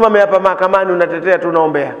usimame hapa mahakamani unatetea tu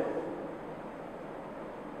unaombea?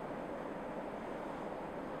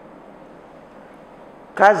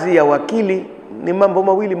 Kazi ya wakili ni mambo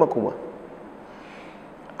mawili makubwa.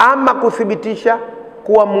 Ama kuthibitisha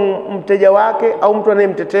kuwa mteja wake au mtu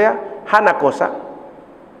anayemtetea hana kosa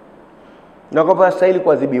na kwamba hastahili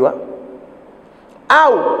kuadhibiwa,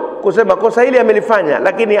 au kusema kosa hili amelifanya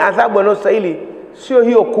lakini adhabu anayostahili sio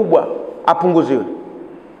hiyo kubwa, apunguziwe.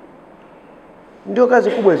 Ndio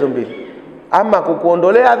kazi kubwa hizo mbili, ama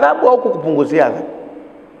kukuondolea adhabu au kukupunguzia adhabu.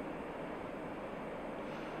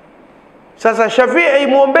 Sasa Shafii,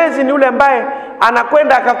 muombezi, ni yule ambaye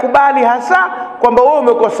anakwenda akakubali hasa kwamba wewe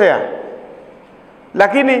umekosea,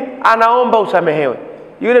 lakini anaomba usamehewe.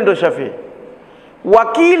 Yule ndio Shafii.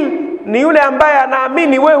 Wakili ni yule ambaye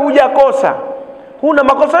anaamini wewe hujakosa, huna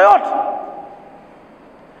makosa yote.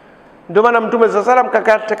 Ndio maana Mtume sallallahu alayhi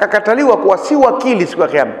wasallam kakataliwa kuwa si wakili siku ya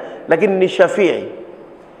Kiyama, lakini ni Shafii.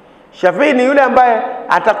 Shafii ni yule ambaye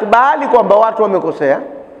atakubali kwamba watu wamekosea,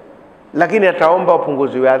 lakini ataomba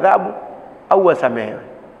upunguziwe adhabu au wasamehewe.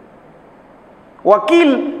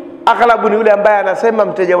 Wakili aghlabu ni yule ambaye anasema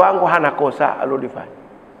mteja wangu hana kosa alilofanya.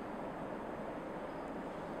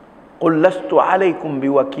 Qul lastu alaykum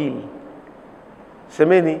biwakili,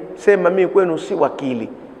 sema mimi kwenu si wakili,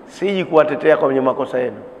 siji kuwatetea kwa wenye makosa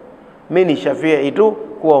yenu. Mimi ni Shafii tu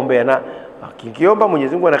kuwaombea, na akiomba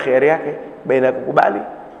Mwenyezi Mungu ana khiari yake baina ya kukubali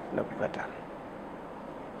na kukataa.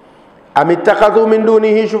 Amitakadhu min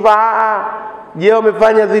dunihi shufaa, je,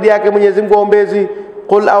 wamefanya dhidi yake Mwenyezi Mungu waombezi?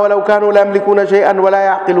 Qul awalau kanu la yamlikuna shay'an wala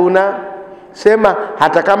yaqiluna, sema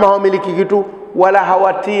hata kama hawamiliki kitu wala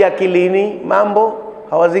hawatii akilini mambo,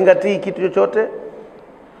 hawazingatii kitu chochote.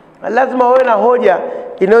 Lazima wawe na hoja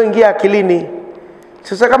inayoingia akilini.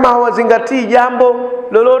 Sasa kama hawazingatii jambo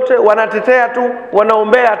lolote, wanatetea tu,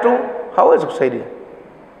 wanaombea tu, hawezi kusaidia.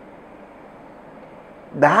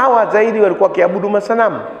 Dawa zaidi walikuwa kiabudu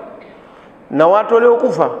masanamu na watu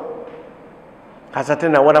waliokufa. Hasa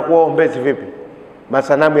tena wanakuwa waombezi vipi?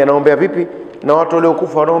 Masanamu yanaombea vipi na watu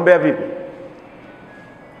waliokufa wanaombea vipi?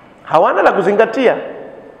 Hawana la kuzingatia,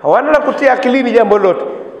 hawana la kutia akilini jambo lolote.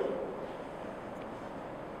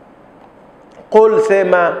 Qul,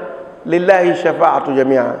 sema, lillahi shafaatu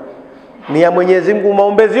jamia, ni ya Mwenyezi Mungu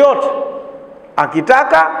maombezi yote.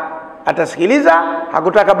 Akitaka atasikiliza,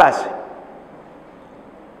 hakutaka basi.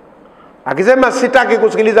 Akisema sitaki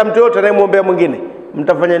kusikiliza mtu yote anayemuombea mwingine,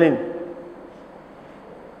 mtafanya nini?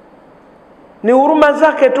 Ni huruma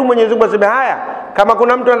zake tu Mwenyezi Mungu aseme haya, kama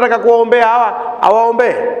kuna mtu anataka kuwaombea hawa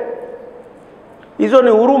awaombee. Hizo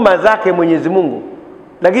ni huruma zake Mwenyezi Mungu,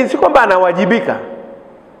 lakini si kwamba anawajibika.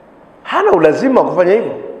 Hana ulazima kufanya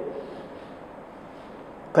hivyo.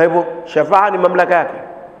 Kwa hivyo shafaa ni mamlaka yake.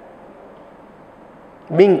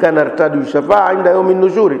 Minka nartadu shafaa inda yawmin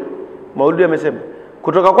nushuri, Maulidi amesema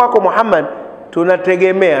kutoka kwako Muhammad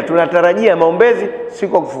tunategemea, tunatarajia maombezi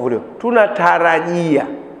siku ya kufufuliwa. Tunatarajia,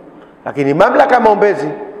 lakini mamlaka maombezi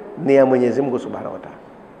ni ya Mwenyezi Mungu Subhanahu wa Ta'ala.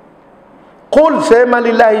 Qul, sema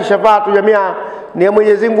lillahi shafaatu jamia, ni ya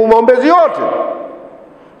Mwenyezi Mungu maombezi yote.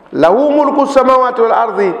 Lahu mulku samawati wal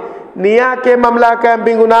ardhi, ni yake mamlaka ya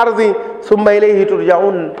mbingu na ardhi. Thumma ilayhi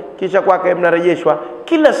turjaun, kisha kwake mnarejeshwa.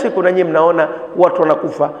 Kila siku na nyinyi mnaona watu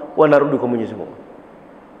wanakufa wanarudi kwa Mwenyezi Mungu.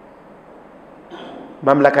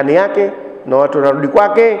 Mamlaka ni yake na watu wanarudi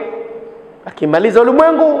kwake. Akimaliza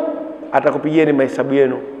ulimwengu atakupigieni mahesabu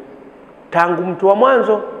yenu tangu mtu wa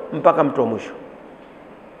mwanzo mpaka mtu wa mwisho.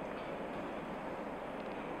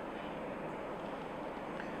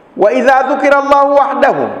 Wa idha dhukira Allahu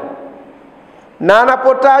wahdahu, na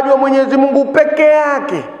anapotajwa Mwenyezi Mungu peke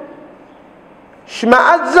yake,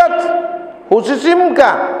 shma'azzat,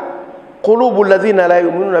 husisimka, qulubu alladhina la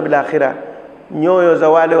yu'minuna bil akhirah, nyoyo za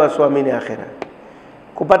wale wasioamini akhira.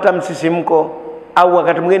 Kupata msisimko au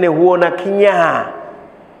wakati mwingine huona kinyaa.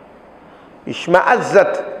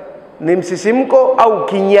 Ishma'azzat ni msisimko au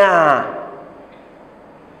kinyaa.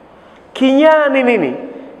 Kinyaa ni nini?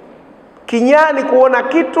 Kinyaa ni kuona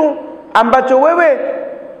kitu ambacho wewe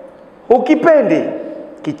hukipendi,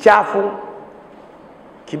 kichafu,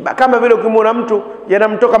 kama vile ukimwona mtu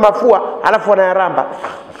yanamtoka mafua alafu anayaramba,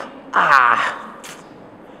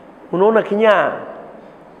 unaona kinyaa.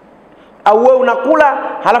 Au wewe unakula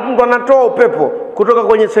halafu mtu anatoa upepo kutoka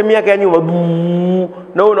kwenye sehemu yake ya nyuma,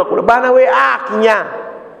 na wewe unakula bana, wewe kinyaa.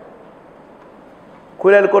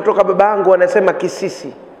 Kule alikotoka babangu anasema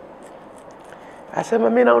kisisi, asema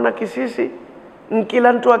mimi naona kisisi,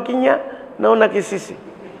 nkila mtu akinya naona kisisi.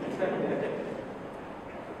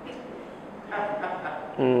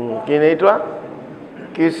 Kinaitwa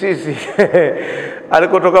kisisi.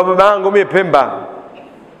 Alikotoka babangu mimi Pemba,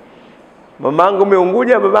 mamangu mimi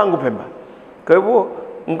Unguja, babangu Pemba. Kwa hivyo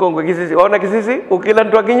Mkongo kisisi, waona kisisi ukila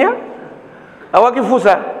mtu akinya au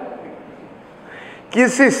akifusa,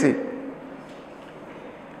 kisisi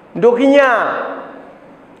ndio kinyaa.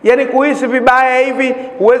 Yani kuhisi vibaya hivi,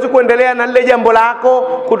 huwezi kuendelea na lile jambo lako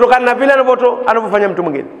kutokana na vile anavyofanya mtu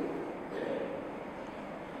mwingine.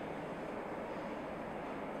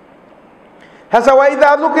 Hasa wa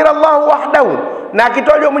idha dhukira Allahu wahdahu, na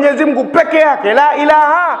akitajwa Mwenyezi Mungu peke yake, la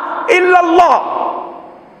ilaha illa Allah.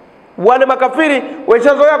 Wale makafiri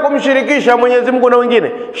washazoea kumshirikisha Mwenyezi Mungu na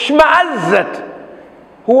wengine. Shma'azzat,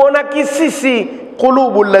 huona kisisi,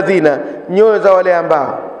 qulubu alladhina, nyoyo za wale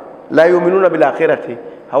ambao la yu'minuna bil akhirati,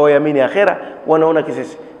 hawayamini akhira, wanaona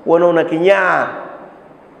kisisi, wanaona kinyaa.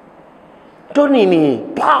 To nini?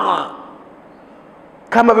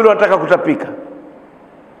 Kama vile wanataka kutapika,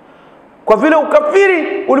 kwa vile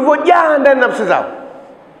ukafiri ulivyojaa ndani nafsi zao.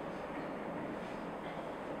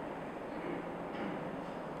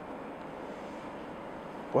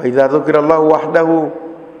 Wa idha dhukira Allahu wahdahu,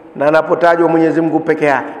 na anapotajwa Mwenyezi Mungu peke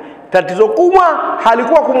yake. Tatizo kubwa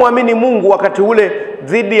halikuwa kumwamini Mungu wakati ule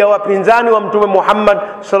dhidi ya wapinzani wa Mtume Muhammad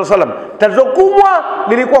sallallahu alaihi wasallam. Tatizo kubwa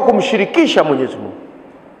lilikuwa kumshirikisha Mwenyezi Mungu.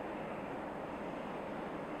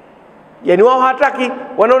 Yani wao hataki,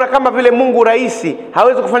 wanaona kama vile Mungu raisi,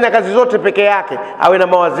 hawezi kufanya kazi zote peke yake, awe na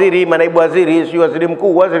mawaziri, manaibu waziri, si waziri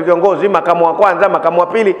mkuu, waziri kiongozi, makamu wa kwanza, makamu wa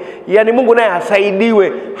pili. Yani Mungu naye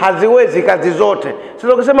hasaidiwe, haziwezi kazi zote.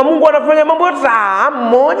 Sasa ukisema Mungu anafanya mambo yote saa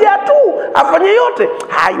moja tu afanye yote,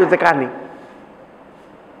 haiwezekani.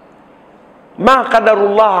 Ma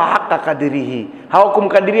qadarullah haqa qadirihi,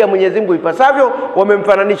 hawakumkadiria Mwenyezi Mungu ipasavyo,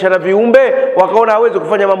 wamemfananisha na viumbe, wakaona hawezi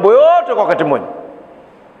kufanya mambo yote kwa wakati mmoja.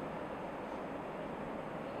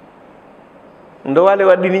 Ndo wale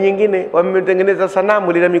wa dini nyingine wametengeneza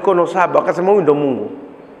sanamu lina mikono 7, wakasema huyu ndo Mungu.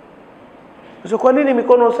 Sasa kwa nini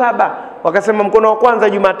mikono 7? Wakasema mkono wa kwanza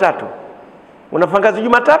Jumatatu, unafanya kazi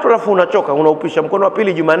Jumatatu alafu unachoka, unaupisha. Mkono wa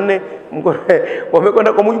pili Jumanne,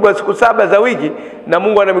 wamekwenda kwa mujibu wa siku 7 za wiki, na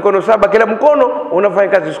Mungu ana mikono 7, kila mkono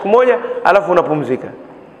unafanya kazi siku moja alafu unapumzika.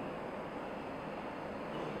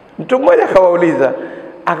 Mtu mmoja akawauliza,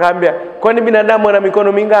 akaambia, kwani binadamu ana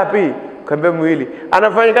mikono mingapi? Kaambia miwili.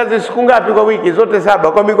 Anafanya kazi siku ngapi kwa wiki? Zote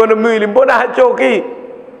 7 kwa mikono miwili, mbona hachoki?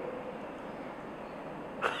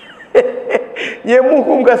 Ye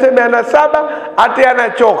Mungu mkasema ana 7 ati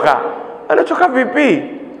anachoka. Anachoka vipi?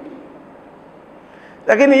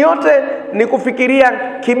 Lakini yote ni kufikiria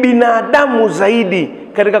kibinadamu zaidi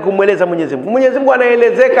katika kumweleza Mwenyezi Mungu. Mwenyezi Mungu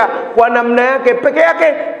anaelezeka kwa namna yake peke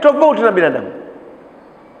yake, tofauti na binadamu.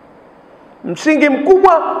 Msingi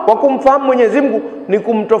mkubwa wa kumfahamu Mwenyezi Mungu ni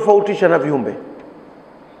kumtofautisha na viumbe.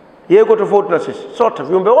 Yeye yuko tofauti na sisi sote,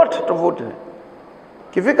 viumbe wote tofauti.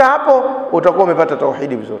 Kifika hapo utakuwa umepata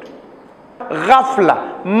tauhidi vizuri. Ghafla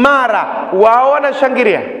mara wao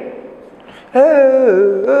wanashangilia,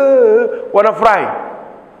 wanafurahi,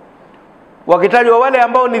 Wakitajwa wale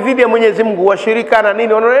ambao ni dhidi ya Mwenyezi Mungu, washirika na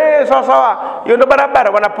nini, wanaona sawa sawa, hiyo ndio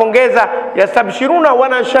barabara, wanapongeza, yastabshiruna,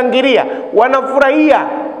 wanashangilia, wanafurahia,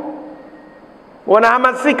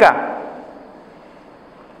 wanahamasika.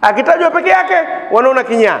 Akitajwa peke yake wanaona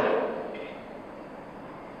kinyaa.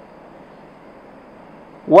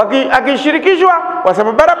 Akishirikishwa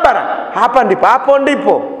wasema barabara, hapa ndipo, hapo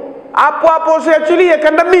ndipo, hapo usiachilie,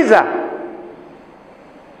 kandamiza.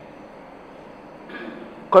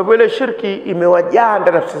 Kwa hivyo ile shirki imewajaa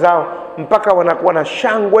ndani nafsi zao mpaka wanakuwa na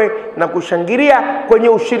shangwe na kushangilia kwenye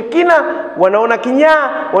ushirikina, wanaona kinyaa,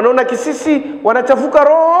 wanaona kisisi, wanachafuka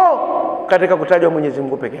roho katika kutajwa Mwenyezi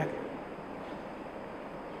Mungu peke yake.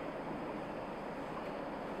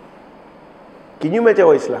 Kinyume cha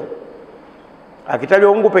Waislamu,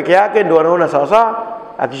 akitajwa Mungu peke yake ndio wanaona sawa sawa,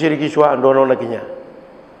 akishirikishwa ndio wanaona kinyaa.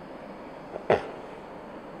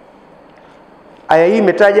 Aya hii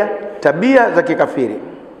imetaja tabia za kikafiri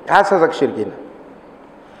hasa za kishirikina.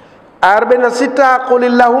 46 qul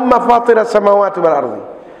illahumma fatira samawati wal ardi,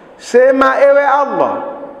 sema ewe Allah.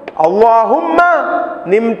 Allahumma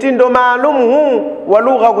ni mtindo maalum huu wa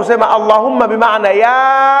lugha kusema Allahumma bimaana ya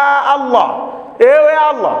Allah, ewe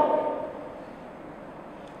Allah.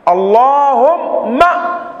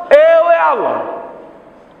 Allahumma, ewe Allah.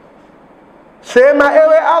 Sema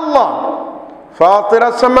ewe Allah,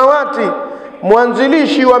 fatira samawati,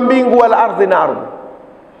 mwanzilishi wa mbingu wal ardhi na ardhi.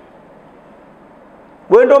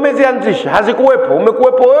 Wewe ndio umezianzisha, hazikuwepo,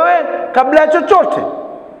 umekuwepo wewe kabla ya chochote.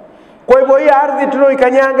 Kwa hivyo hii ardhi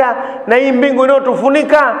tunayoikanyaga na hii mbingu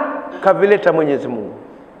inayotufunika kavileta Mwenyezi Mungu.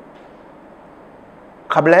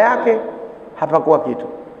 Kabla yake hapakuwa kitu,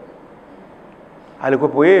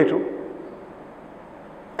 alikuwepo yeye tu,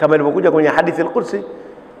 kama ilivyokuja kwenye hadithi al-Qudsi,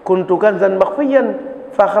 kuntu kanzan makhfiyan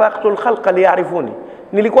fa khalaqtu al-khalqa liya'rifuni,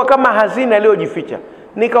 nilikuwa kama hazina iliyojificha,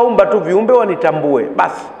 nikaumba tu viumbe wanitambue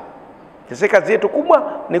basi. Sisi kazi yetu kubwa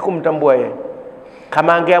ni kumtambua yeye.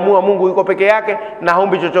 Kama angeamua Mungu yuko peke yake na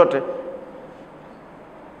haumbi chochote,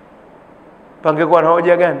 pangekuwa na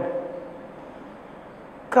hoja gani?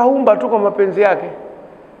 Kaumba tu kwa mapenzi yake,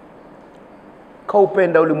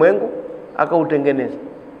 kaupenda ulimwengu akautengeneza.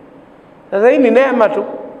 Sasa hii ni neema tu,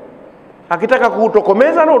 akitaka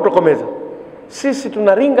kuutokomeza na utokomeza. Sisi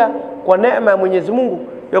tunaringa kwa neema ya Mwenyezi Mungu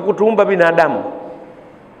ya kutuumba binadamu.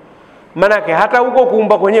 Manake hata huko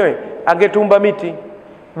kuumba kwenyewe angetuumba miti.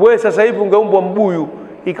 Wewe sasa hivi ungeumbwa mbuyu,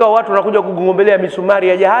 ikawa watu wanakuja kugongombelea misumari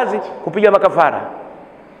ya jahazi kupiga makafara.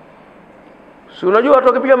 Si unajua watu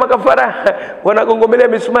wakipiga makafara wanagongombelea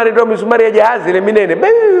misumari, ndio misumari ya jahazi ile minene,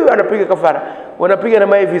 anapiga kafara, wanapiga na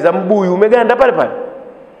maivi za mbuyu umeganda pale pale.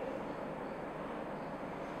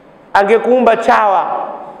 Angekuumba chawa,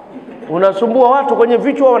 unasumbua watu kwenye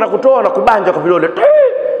vichwa, wanakutoa na kubanja kwa vidole,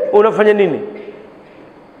 unafanya nini?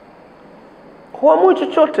 Huamui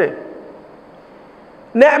chochote.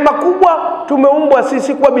 Neema kubwa, tumeumbwa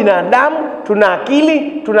sisi kwa binadamu, tuna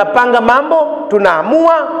akili, tunapanga mambo,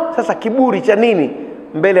 tunaamua. Sasa kiburi cha nini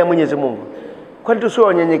mbele ya Mwenyezi Mungu? Kwani tusiwe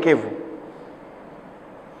wanyenyekevu?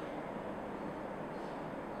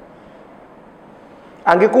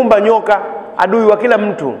 Angekumba nyoka, adui wa kila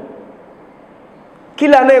mtu,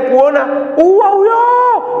 kila anayekuona uwa huyo,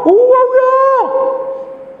 uwa huyo.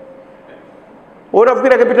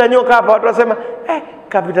 Unafikiri akipita nyoka hapa watu wasema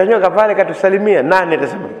kapita nyoka pale katusalimia, nani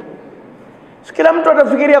atasema? Kila mtu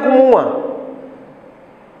atafikiria kumuua.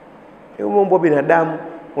 Umeumba binadamu,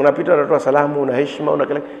 unapita unatoa salamu, una heshima, una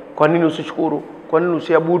kile. Kwa nini usishukuru? Kwa nini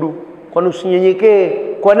usiabudu? Kwa nini usinyenyekee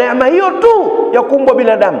kwa neema hiyo tu ya kuumbwa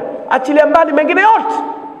binadamu? Achilia mbali mengine yote.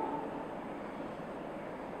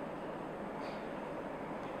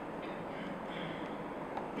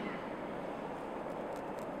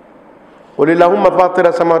 Walillahumma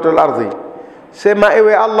fatira samawati wal ardi, sema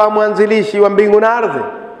ewe Allah mwanzilishi wa mbingu na ardhi.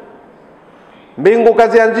 Mbingu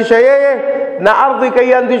kazianzisha yeye na ardhi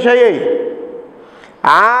kaianzisha yeye.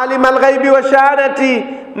 Alim alghaibi wa shahadati,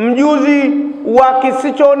 mjuzi wa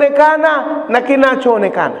kisichoonekana na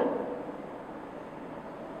kinachoonekana.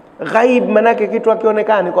 Ghaib manake kitu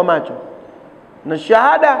hakionekani kwa macho, na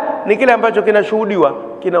shahada ni kile ambacho kinashuhudiwa,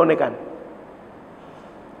 kinaonekana.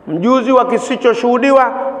 Mjuzi wa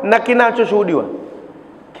kisichoshuhudiwa na kinachoshuhudiwa.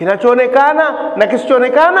 Kinachoonekana na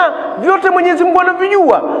kisichoonekana vyote Mwenyezi Mungu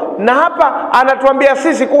anavijua. Na hapa anatuambia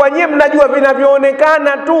sisi kuwa nyie mnajua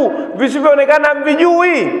vinavyoonekana tu, visivyoonekana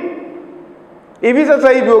mvijui. Hivi sasa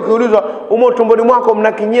hivi ukiulizwa umo tumboni mwako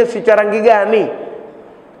mna kinyesi cha rangi gani,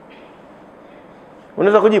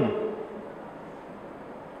 unaweza kujibu?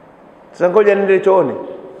 Sasa ngoja niende chooni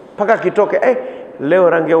mpaka kitoke, leo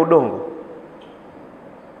rangi ya udongo.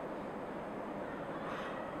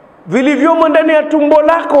 Vilivyomo ndani ya tumbo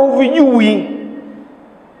lako huvijui.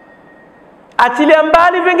 achilia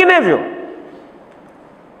mbali vinginevyo.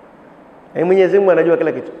 Mwenyezi Mungu anajua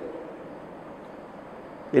kila kitu.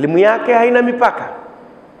 Elimu yake haina mipaka.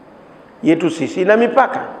 Yetu sisi ina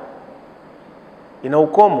mipaka, ina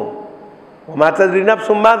ukomo. Wama tadri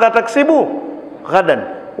nafsun madha taksibu ghadan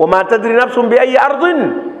wama tadri nafsun bi ayi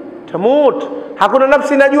ardhin tamut. Hakuna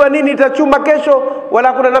nafsi inajua nini itachuma kesho, wala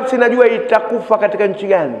hakuna nafsi inajua itakufa katika nchi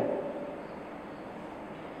gani.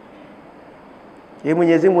 Yeye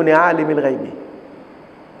Mwenyezi Mungu ni alimul ghaibi,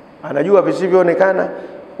 anajua visivyoonekana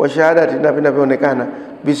wa shahadati, na vinavyoonekana,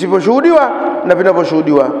 visivyoshuhudiwa na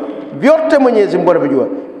vinavyoshuhudiwa, vyote Mwenyezi Mungu anavijua.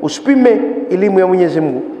 Usipime elimu ya Mwenyezi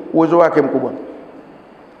Mungu, uwezo wake mkubwa.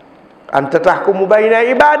 Anta tahkumu baina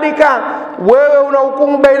ibadika, wewe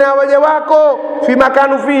unahukumu baina ya waja wako, fi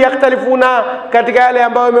makanu fi yakhtalifuna, katika yale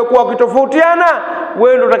ambayo yamekuwa kitofautiana,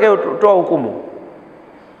 wewe ndio utakayotoa hukumu.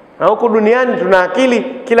 Na huko duniani tuna akili,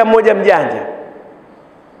 kila mmoja mjanja.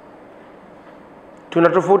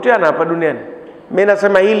 Tunatofautiana hapa duniani. Mimi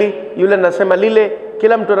nasema hili, yule anasema lile,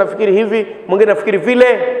 kila mtu anafikiri hivi, mwingine anafikiri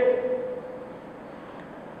vile.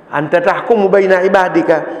 Anta tahkumu baina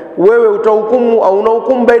ibadika, wewe utahukumu au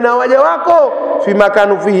unahukumu baina waja wako, fi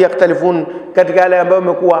makanu fihi yakhtalifun, katika yale ambayo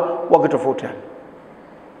wamekuwa wakitofautiana.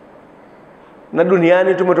 Na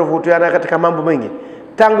duniani tumetofautiana katika mambo mengi,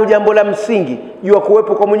 tangu jambo la msingi jua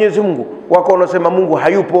kuwepo kwa Mwenyezi Mungu. Wako wanaosema Mungu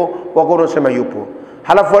hayupo, wako wanaosema yupo.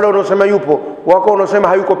 Halafu wale wanaosema yupo, wako wanaosema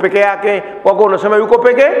hayuko peke yake, wako wanaosema yuko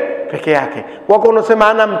peke yake. Wako wanaosema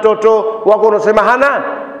hana mtoto, wako wanaosema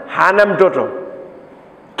hana mtoto.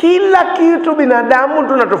 Kila kitu binadamu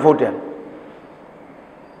tunatofautiana.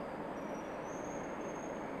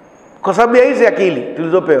 Kwa sababu ya hizi akili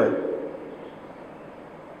tulizopewa.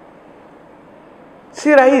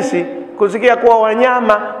 Si rahisi kusikia kuwa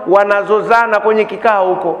wanyama wanazozana kwenye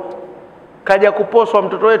kikao huko. Kaja kuposwa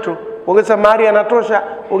mtoto wetu, wengine mahari anatosha,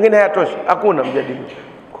 wengine hayatoshi. Hakuna mjadili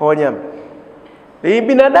kwa wanyama. Hii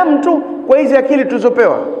binadamu tu, kwa hizi akili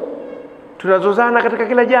tulizopewa, tunazozana katika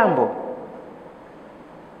kila jambo.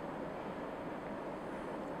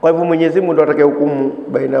 Kwa hivyo Mwenyezi Mungu ndiye atakayehukumu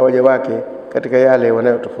baina ya waja wake katika yale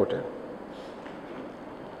wanayotofautiana.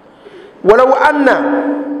 Walau anna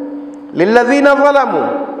lilladhina zalamu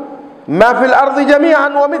ma fil ardi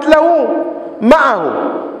jami'an wa mithluhu ma'ahu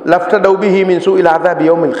laftadau bihi min su'il adhabi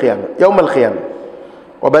yawm al-qiyamah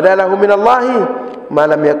wa badalahu min Allahi ma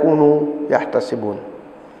lam yakunu yahtasibun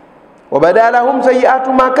wa badalahum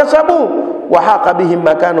sayyi'atu ma kasabu wa haqa bihim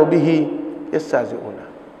ma kanu bihi yastahzi'un.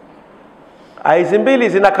 Hizi mbili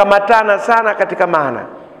zinakamatana sana katika maana.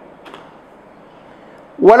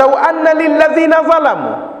 Walau anna lilladhina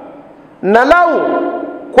zalamu, na lau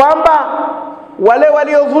kwamba wale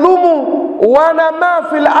waliodhulumu, wana ma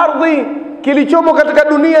fil ardi, kilichomo katika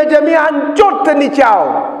dunia, jami'an, chote ni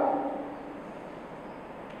chao.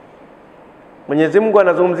 Mwenyezi Mungu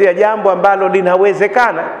anazungumzia jambo ambalo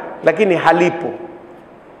linawezekana lakini halipo.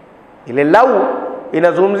 Ile lau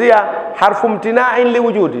inazungumzia harfu mtina'in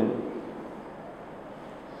liwujudin.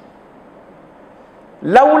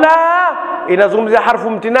 Laula inazungumzia harfu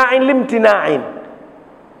mtina'in limtina'in,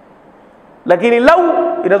 lakini lau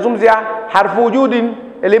inazungumzia harfu wujudin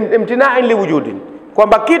limtina'in liwujudin,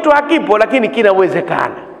 kwamba kitu hakipo lakini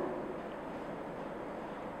kinawezekana.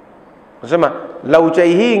 Nasema lau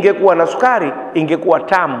chai hii ingekuwa na sukari ingekuwa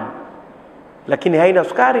tamu, lakini haina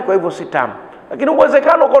sukari, kwa hivyo si tamu. Lakini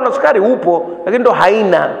uwezekano kwa na sukari upo, lakini ndo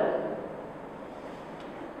haina.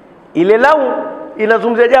 Ile lau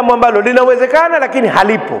inazungumzia jambo ambalo linawezekana lakini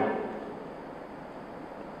halipo.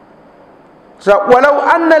 Walau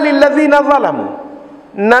anna lilladhina zalamu,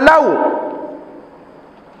 na lau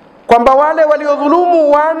kwamba wale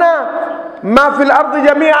waliodhulumu wana ma fil ardi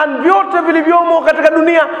jami'an, vyote vilivyomo katika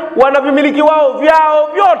dunia wana vimiliki wao vyao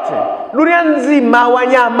vyote, dunia nzima,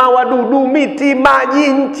 wanyama, wadudu, miti, maji,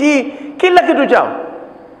 nchi, kila kitu chao.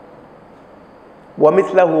 Wa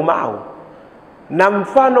mithlahu ma'ahu, na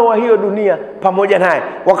mfano wa hiyo dunia pamoja naye,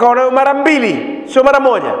 wakawa nayo mara mbili, sio mara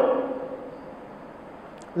moja.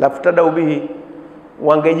 Laftadau bihi,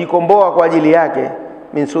 wangejikomboa kwa ajili yake,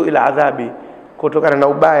 min su'il adhabi, kutokana na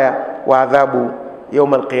ubaya wa adhabu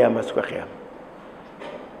يوم القيامة, siku ya kiyama.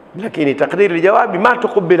 Lakini takdiri jawabi, ma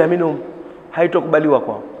tuqbila minhum, haitokubaliwa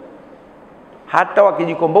kwao. Hata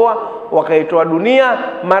wakijikomboa wakaitoa dunia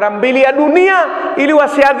mara mbili ya dunia ili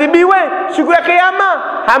wasiadhibiwe siku ya kiyama,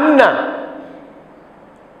 hamna.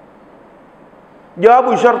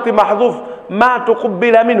 Jawabu sharti mahdhuf, ma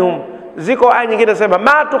tuqbila minhum. Ziko aya nyingine nasema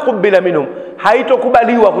ma tuqbila minhum,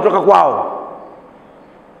 haitokubaliwa kutoka kwao.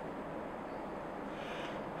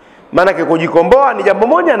 Maana kujikomboa ni jambo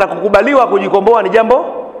moja na kukubaliwa kujikomboa ni jambo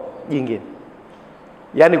jingine.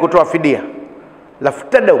 Yani kutoa fidia.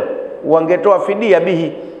 Laftadau wangetoa fidia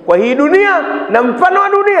bihi kwa hii dunia na mfano wa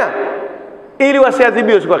dunia, ili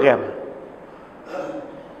wasiadhibiwe siku ya kiyama.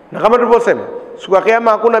 Na kama tulivyosema, siku ya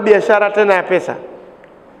kiyama hakuna biashara tena ya pesa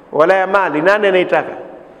wala ya mali. Nani anaitaka?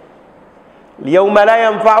 Yauma la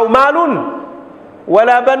yanfa'u malun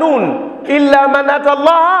wala banun illa man ata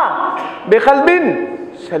Allah biqalbin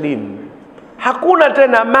salim. Hakuna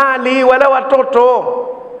tena mali wala watoto.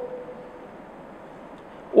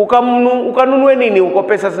 Ukanunue nini huko?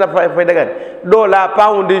 Pesa zina faida gani? Dola,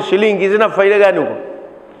 paundi, shilingi zina faida gani huko?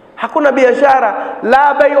 Hakuna biashara,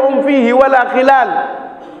 la bai'un fihi wala khilal.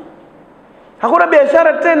 Hakuna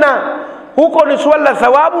biashara tena huko, ni swala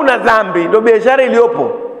thawabu na dhambi, ndio biashara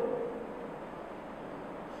iliyopo.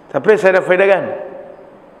 Pesa ina faida gani?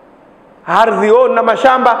 Ardhi na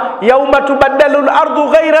mashamba, yauma tubaddalu al-ardu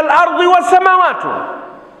ghayra al-ardi was-samawati.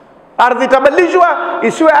 Ardhi tabadilishwa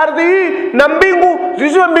isiwe ardhi hii na mbingu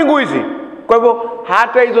zisiwe mbingu hizi. Kwa hivyo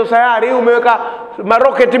hata hizo sayari umeweka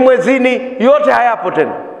maroketi mwezini, yote hayapo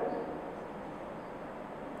tena.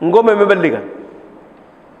 Ngome imebadilika.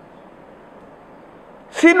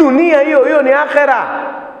 Si dunia hiyo, hiyo ni akhera.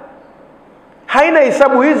 Haina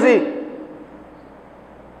hisabu hizi.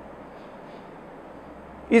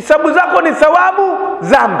 Hisabu zako ni thawabu,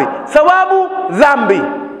 dhambi, thawabu, dhambi.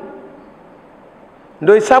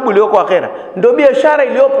 Ndio hisabu iliyoko akhera, ndio biashara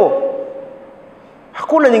iliyopo,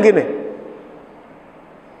 hakuna nyingine.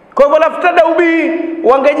 Kwa hivyo lafutada ubii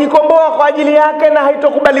wangejikomboa kwa ajili yake, na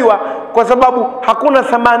haitokubaliwa kwa sababu hakuna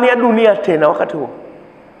thamani ya dunia tena wakati huo.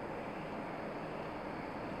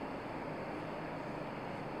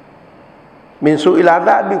 Min su'il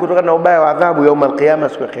adhabi, kutokana na ubaya wa adhabu yaum al-qiyama,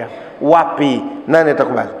 siku ya kiyama. Wapi? Nani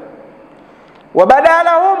atakubali? Wa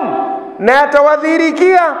badalahum, na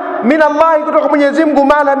yatawadhirikia min Allah, kutoka Mwenyezi Mungu,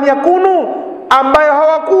 ma lam yakunu, ambayo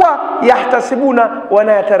hawakuwa yahtasibuna,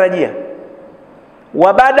 wanayatarajia.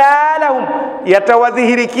 Wa badalahum,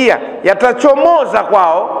 yatawadhirikia, yatachomoza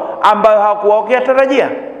kwao ambayo hawakuwa wakiyatarajia.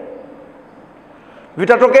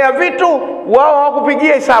 Vitatokea vitu wao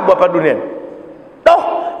hawakupigia hesabu hapa duniani.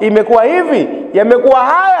 Imekuwa hivi, yamekuwa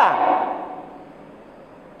haya.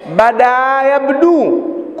 Baada yabdu,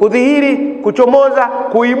 kudhihiri, kuchomoza,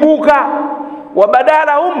 kuibuka. Wa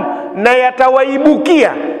badalahum, na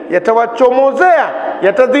yatawaibukia, yatawachomozea,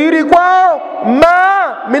 yatadhihiri kwao,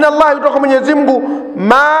 ma min Allah, kutoka Mwenyezi Mungu,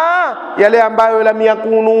 ma yale ambayo lam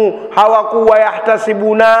yakunu, hawakuwa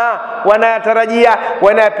yahtasibuna, wanayatarajia,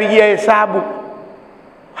 wanayapigia hesabu,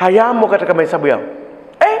 hayamo katika mahesabu yao.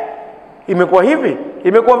 Imekuwa hivi,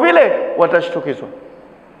 imekuwa vile, watashtukizwa.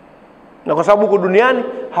 Na kwa sababu huko duniani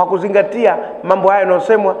hawakuzingatia mambo haya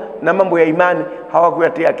yanayosemwa, na mambo ya imani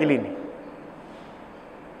hawakuyatia akilini.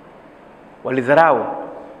 Walidharau,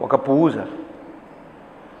 wakapuuza.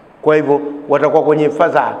 Kwa hivyo watakuwa kwenye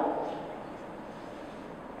fadhaa.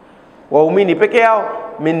 Waumini peke yao,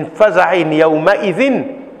 min fadha'in yawma idhin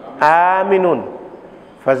aminun.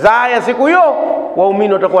 Fadhaa ya siku hiyo,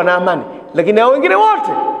 waumini watakuwa na amani, lakini hao wengine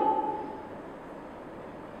wote,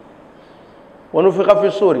 wanufikha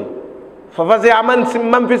fi suri fafazi'a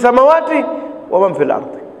man fi samawati wa man fi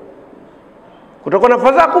al-ardi. Kutakuwa na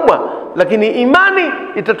fadhaa kubwa, lakini imani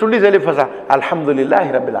itatuliza ile fadhaa.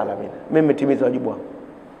 Alhamdulillah rabbil alamin, mimi nimetimiza wajibu wangu.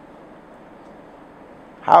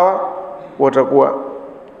 Hawa watakuwa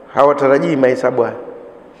hawatarajii mahesabu haya,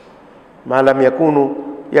 maalam yakunu,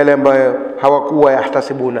 yale ambayo hawakuwa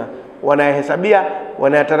yahtasibuna, wanayahesabia,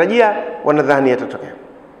 wanayatarajia, wanadhani yatatokea.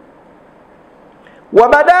 Wa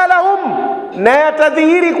badalahum, na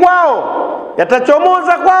yatadhihiri kwao,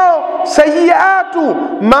 yatachomoza kwao, sayiatu,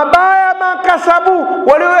 mabaya makasabu,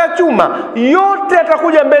 walioyachuma, yote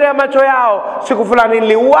yatakuja mbele ya macho yao. Siku fulani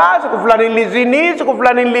niliua, siku fulani nilizini, siku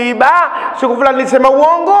fulani niliiba, siku fulani nilisema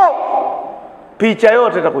uongo. Picha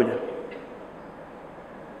yote itakuja,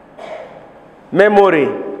 memory,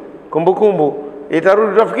 kumbukumbu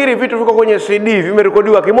itarudi. Utafikiri vitu viko kwenye CD,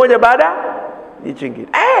 vimerekodiwa kimoja baada chingine.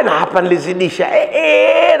 Na hapa nilizidisha,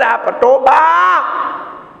 na hapa toba,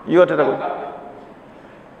 yote itakuja.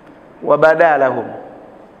 Wa badalahum,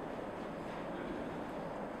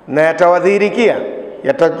 na yatawadhihirikia,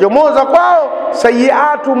 yatachomoza kwao,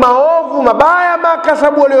 sayiatu, maovu mabaya,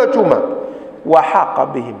 makasabu, waliochuma. Wa haqa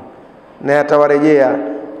bihim, na yatawarejea,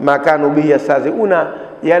 makanu bihi yastaziuna,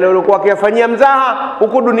 yale walikuwa wakiyafanyia mzaha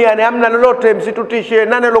huku duniani. Hamna lolote, msitutishe,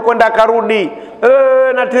 nani alokwenda akarudi,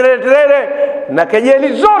 na tirere na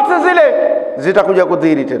kejeli, zote zile zitakuja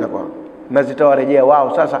kudhihiri tena kwao, na zitawarejea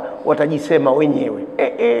wao. Sasa watajisema wenyewe,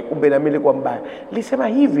 kumbe na mimi nilikuwa mbaya, nilisema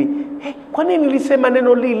hivi, kwa nini nilisema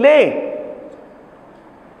neno lile?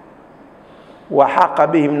 Wa haqa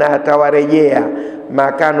bihim, na tawarejea,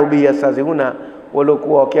 makanu bihi yastaziuna,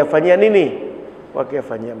 walikuwa wakiyafanyia nini?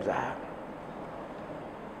 wakifanyia mzaha.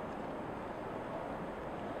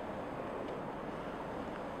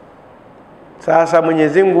 Sasa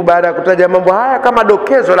Mwenyezi Mungu baada ya kutaja mambo haya kama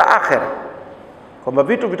dokezo la akhera kwamba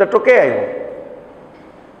vitu vitatokea hivyo,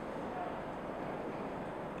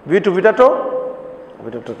 vitu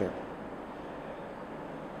vitatokea.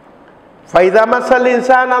 Fa idha masal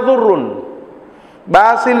insana dhurrun,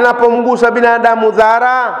 basi linapomgusa binadamu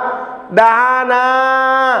dhara, daana,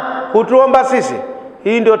 hutuomba sisi.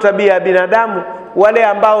 Hii ndio tabia ya binadamu, wale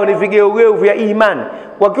ambao ni vigeugeu vya imani.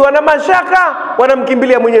 Wakiwa na mashaka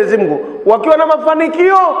wanamkimbilia Mwenyezi Mungu, wakiwa na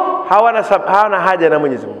mafanikio hawana haja na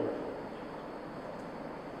Mwenyezi Mungu.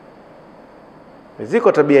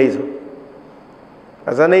 Ziko tabia hizo.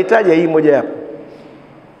 Sasa nahitaji hii moja hapo.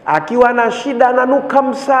 Akiwa na shida ananuka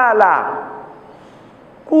msala,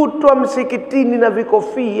 kutwa msikitini na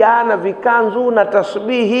vikofia na vikanzu na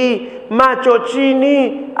tasbihi, macho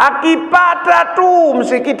chini, akipata tu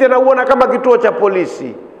msikiti anauona kama kituo cha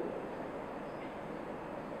polisi.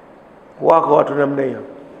 Wako watu namna hiyo.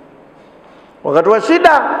 Wakati wa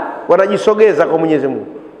shida wanajisogeza kwa Mwenyezi Mungu,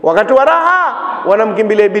 wakati wa raha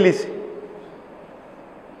wanamkimbilia ibilisi.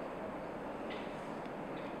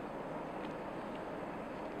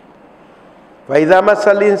 Fa idha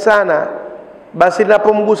masal insana, basi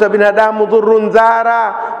linapomgusa binadamu dhurrun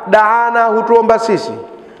dhara, daana, hutuomba sisi.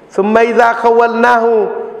 Thumma idha khawalnahu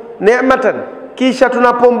ni'matan, kisha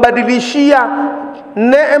tunapombadilishia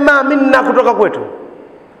neema minna, kutoka kwetu,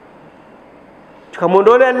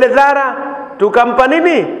 tukamwondolea ile dhara tukampa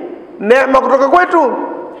nini? Neema kutoka kwetu.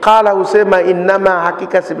 Qala, husema innama,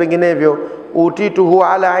 hakika si penginevyo, utituhu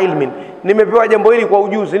ala ilmin, nimepewa jambo hili kwa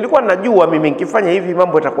ujuzi, nilikuwa najua mimi nikifanya hivi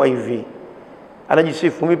mambo yatakuwa hivi.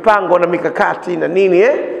 Anajisifu mipango na mikakati na nini,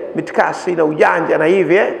 mitikasi na ujanja na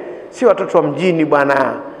hivi, si watoto wa mjini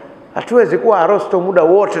bwana, hatuwezi kuwa arosto muda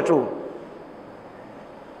wote tu.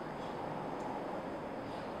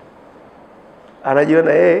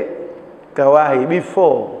 Anajiona kawahi,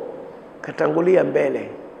 before, katangulia mbele.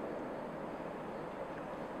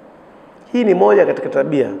 Hii ni moja katika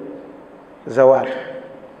tabia za watu.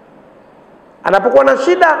 Anapokuwa na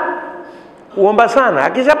shida huomba sana,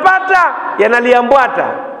 akishapata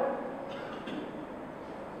yanaliambwata.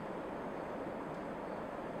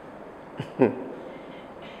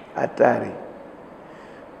 Hatari.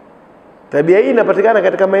 Tabia hii inapatikana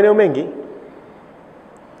katika maeneo mengi.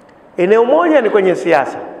 Eneo moja ni kwenye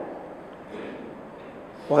siasa.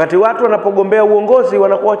 Wakati watu wanapogombea uongozi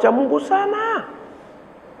wanakuwa wacha Mungu sana.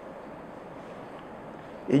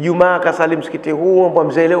 Ijumaa kasali msikiti huu, mbwa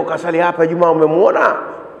mzee leo kasali hapa Ijumaa, umemuona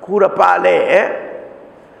kura pale,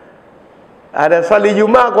 anasali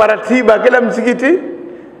Ijumaa kwa ratiba kila msikiti.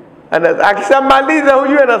 Akishamaliza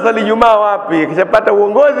hujue anasali Ijumaa wapi, akishapata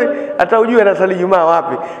uongozi hata hujue anasali Ijumaa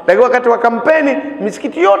wapi. Lakini wakati wa kampeni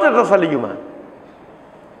misikiti yote atasali Ijumaa.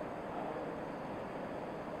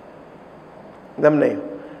 Namna hiyo.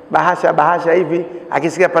 Bahasha hivi,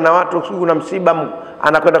 akisikia pana watu kuna msiba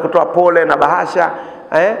anakwenda kutoa pole na bahasha,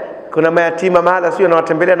 kuna mayatima mahala sio,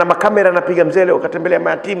 anawatembelea na makamera, anapiga mzee leo ukatembelea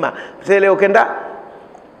mayatima, mzee leo kenda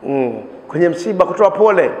kwenye msiba kutoa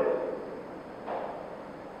pole.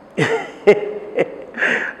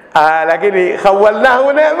 Lakini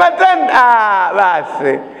khawalnahu ni'matan,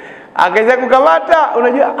 basi akaja kukamata,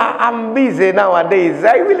 unajua I'm busy nowadays,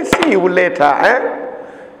 I will see you later.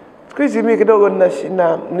 Siku hizi mimi kidogo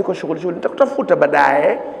niko shughuli, nitakutafuta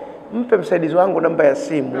baadaye, mpe msaidizi wangu namba ya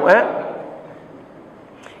simu.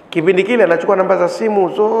 Kipindi kile anachukua namba za simu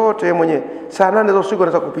zote mwenye, saa 8 za usiku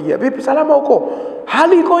anaweza kupigia, vipi salama huko,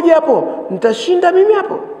 hali ikoje hapo, nitashinda mimi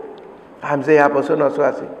hapo. Mzee hapo sio na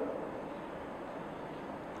wasiwasi,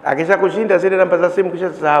 akisha kushinda zile namba za simu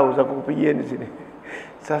kisha sahau za kukupigieni zile.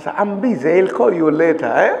 Sasa I'm busy, I'll call you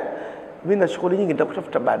later. Mimi na shughuli nyingi,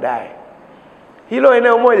 nitakutafuta baadaye. Hilo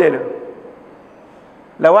eneo moja hilo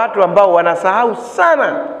la watu ambao wanasahau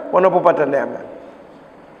sana wanapopata neema.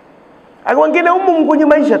 Wengine humu kwenye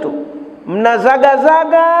maisha tu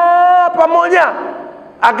mnazagazaga pamoja,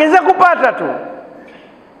 akiza kupata tu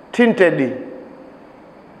tinted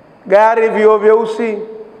gari, vioo vyeusi,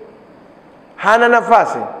 hana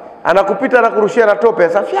nafasi, anakupita na kurushia na tope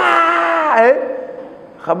sasa,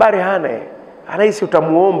 habari hana, anahisi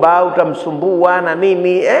utamuomba au utamsumbua na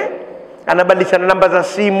nini, anabadilishana namba za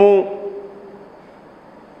simu.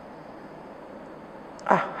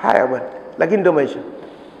 Haya bwana, lakini ndio maisha.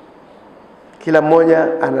 Kila mmoja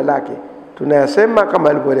ana lake, tunayasema kama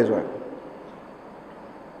alivyoelezwa.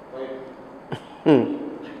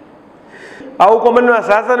 Au kwa maneno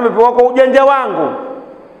sasa nimepewa kwa ujanja wangu,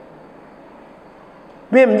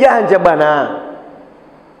 mimi mjanja bwana,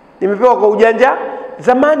 nimepewa kwa ujanja.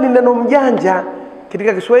 Zamani neno mjanja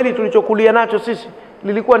katika Kiswahili tulichokulia nacho sisi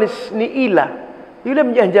lilikuwa ni ila yule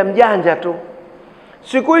mjanja tu.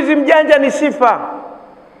 Siku hizi mjanja ni sifa.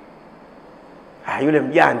 Yule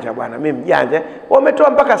mjanja bwana, mimi mjanja. Wametoa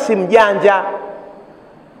mpaka si mjanja.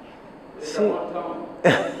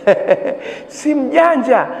 Si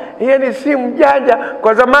mjanja, yani si mjanja.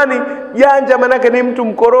 Kwa zamani janja manake ni mtu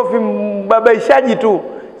mkorofi, mbabaishaji tu.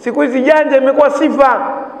 Siku hizi janja imekuwa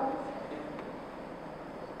sifa.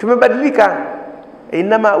 Tumebadilika.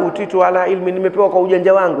 Inama utitu ala ilmi, nimepewa kwa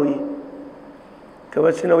ujanja wangu hii.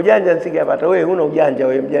 Kama sina ujanja nisingepata. Wewe huna ujanja,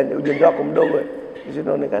 wewe mjanja, ujanja wako mdogo wewe.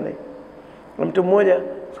 Unaonekana hivi. Na mtu mmoja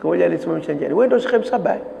siku moja alisimamisha njiani, wewe ndio Sheikh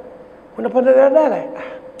Msabbah, unapanda daladala.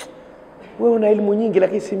 Wewe una elimu nyingi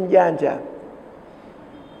lakini si mjanja.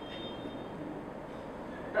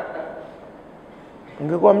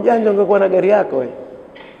 Ungekuwa mjanja ungekuwa na gari yako wewe.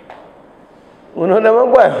 Unaona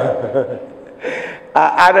mambo hayo?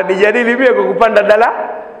 Ananijadili pia kwa kupanda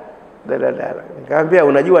daladala. Nikamwambia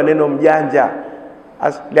unajua neno mjanja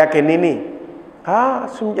asili yake nini?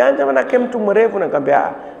 Si mjanja manake mtu mrefu. Nikamwambia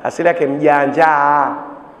asili yake mjanja.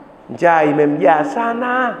 Njaa imemjaa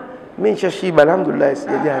sana. Mimi nishashiba alhamdulillah,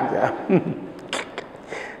 sijajanja.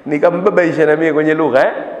 Nikambabaisha na mimi kwenye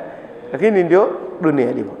lugha lakini ndio dunia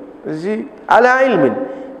ilivyo. Ala ilmin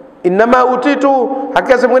inma utitu,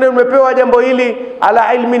 hakika mwenyewe nimepewa jambo hili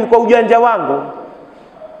ala ilmin, kwa ujanja wangu.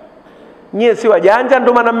 Nyie si wajanja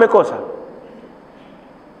ndio maana mmekosa.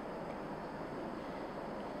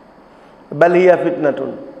 Bali hiya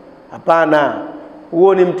fitnatun, hapana,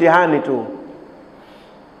 huo ni mtihani tu.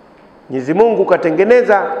 Mwenyezi Mungu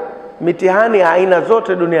katengeneza mitihani ya aina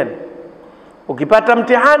zote duniani. Ukipata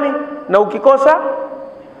mtihani na ukikosa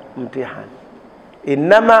mtihani.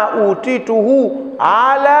 Inama utituhu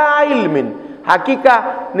ala ilmin, hakika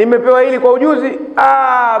nimepewa hili kwa ujuzi.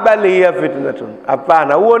 Bali hiya fitnatun,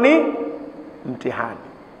 hapana, huo ni mtihani.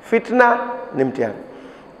 Fitna ni mtihani.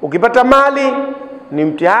 Ukipata mali ni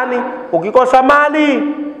mtihani, ukikosa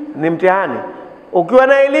mali ni mtihani. Ukiwa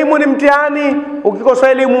na elimu ni mtihani,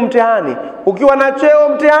 ukikosa elimu mtihani. Ukiwa na cheo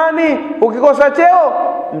mtihani, ukikosa cheo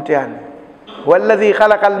mtihani. Walladhi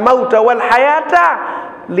khalaqal mauta wal hayata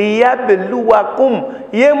liyabluwakum,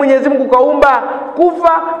 yeye Mwenyezi Mungu kaumba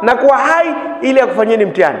kufa na kuwa hai ili akufanyeni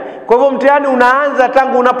mtihani. Kwa hivyo mtihani unaanza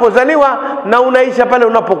tangu unapozaliwa na unaisha pale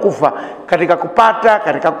unapokufa, katika kupata,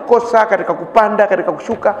 katika kukosa, katika kupanda, katika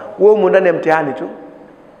kushuka. Wewe umo ndani ya mtihani tu.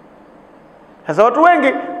 Sasa watu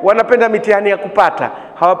wengi wanapenda mitihani ya kupata,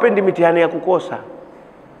 hawapendi mitihani ya kukosa.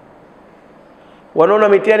 Wanaona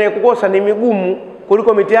mitihani ya kukosa ni migumu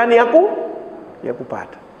kuliko mitihani ya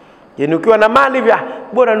kupata. Yaani ukiwa na mali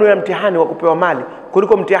bora ni mtihani wa kupewa mali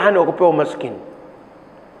kuliko mtihani wa kupewa umaskini.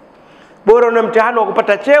 Bora ni mtihani wa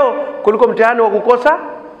kupata cheo kuliko mtihani wa kukosa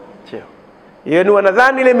cheo. Yaani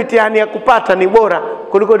wanadhani ile mitihani ya kupata ni bora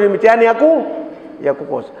kuliko ni mitihani ya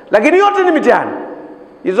kukosa. Lakini yote ni mitihani.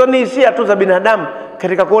 Hizo ni hisia tu za binadamu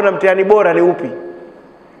katika kuona mtihani bora ni upi.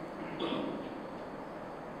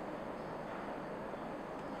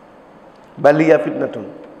 Bali ya fitnatun,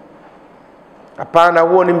 hapana,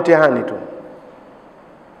 huo ni mtihani tu.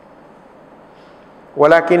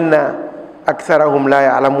 Walakinna aktharahum la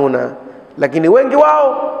ya'lamuna, lakini wengi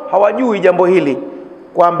wao hawajui jambo hili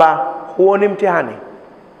kwamba huo ni mtihani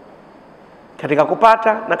katika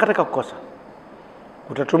kupata na katika kukosa.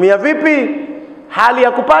 Utatumia vipi hali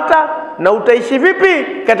ya kupata na utaishi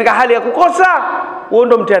vipi katika hali ya kukosa? Huo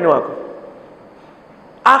ndo mtihani wako.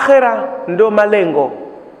 Akhera ndo malengo,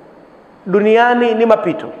 duniani ni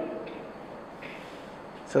mapito.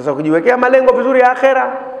 Sasa ukijiwekea malengo vizuri ya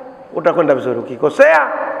akhera utakwenda vizuri. Ukikosea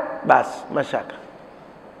basi mashaka.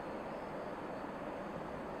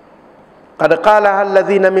 Qad qala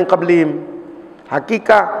alladhina min qablihim,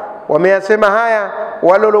 hakika wameyasema haya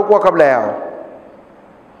wale waliokuwa kabla yao.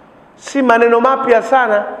 Si maneno mapya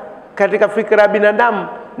sana katika fikra ya binadamu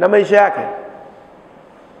na maisha yake.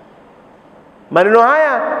 Maneno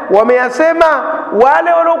haya wameyasema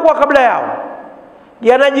wale waliokuwa kabla yao,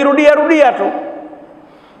 yanajirudia tu.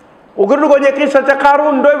 Ukirudi kwenye kisa cha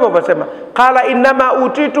Karun ndio hivyo wasema, qala inma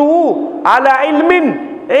utituhu ala ilmin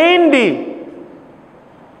indi.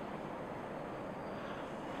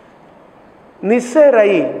 Ni sera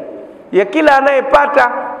hii ya kila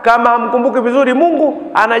anayepata, kama hamkumbuki vizuri Mungu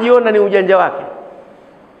anajiona ni ujanja wake.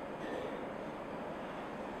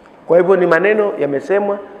 Kwa hivyo ni maneno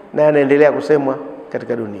yamesemwa na yanaendelea kusemwa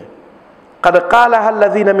katika dunia. Qad qala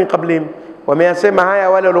alladhina min qablihim, wameyasema haya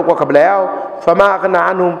wale waliokuwa kabla yao. Fama aghna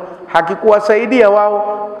anhum, hakikuwasaidia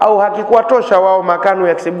wao au hakikuwatosha wao makanu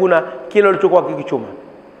yaksibuna, kile walichokuwa kikichuma.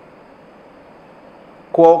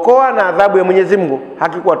 Kuokoa na adhabu ya Mwenyezi Mungu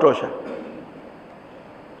hakikuwatosha,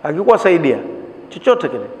 hakikuwasaidia. chochote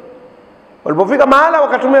kile. Walipofika mahala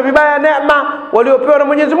wakatumia vibaya neema waliopewa na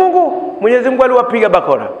Mwenyezi Mungu, Mwenyezi Mungu aliwapiga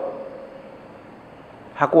bakora,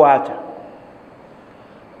 hakuwaacha.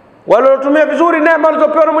 Wale waliotumia vizuri neema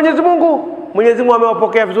walizopewa na Mwenyezi Mungu, Mwenyezi Mungu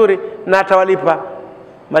amewapokea vizuri na atawalipa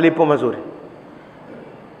malipo mazuri.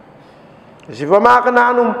 Sifa maakana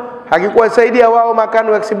anum, hakikuwasaidia wao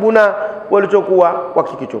makanu yaksibuna, walichokuwa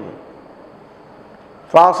wakikichuma.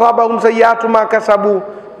 Fa asabahum sayyiatu ma kasabu,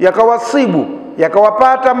 yakawasibu,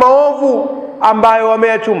 yakawapata maovu ambayo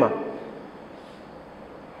wameyachuma.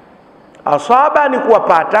 Asaba ni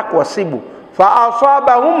kuwapata, kuwasibu. Fa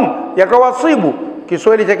asabahum, yakawasibu,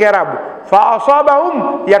 Kiswahili cha Kiarabu. Fa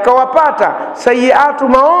asabahum, yakawapata, sayyiatu,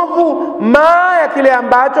 maovu, ma, ya kile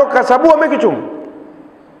ambacho kasabu, wamekichuma.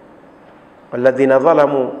 Walladhina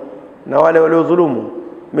dhalamu, na wale waliodhulumu,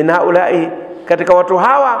 min haulai, katika watu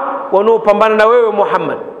hawa wanaopambana na wewe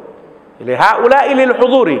Muhammad. Ile haulai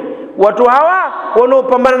lilhudhuri, watu hawa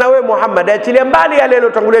wanaopambana na wewe Muhammad, achilia mbali yale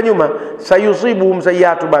yaliyotangulia nyuma. Sayusibuhum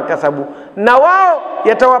sayyiatu ma kasabu, na wao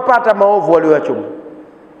yatawapata maovu walioyachuma.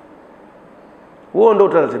 Huo ndio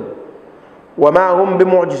utaratibu. Wama hum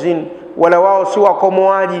bimu'jizin, wala wao si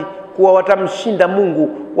wakomoaji, kuwa watamshinda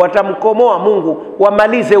Mungu, watamkomoa Mungu,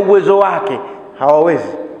 wamalize uwezo wake.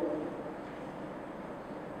 Hawawezi.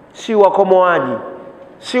 Si wakomoaji,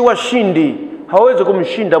 si washindi, hawawezi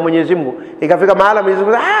kumshinda Mwenyezi Mungu. Ikafika mahala Mwenyezi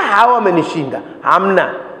Mungu, hawa wamenishinda.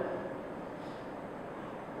 Hamna.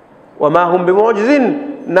 Wama hum bimu'jizin,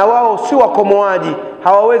 na wao si wakomoaji,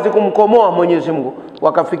 hawawezi kumkomoa Mwenyezi Mungu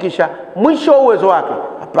wakafikisha mwisho wa uwezo wake.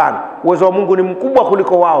 Hapana, uwezo wa Mungu ni mkubwa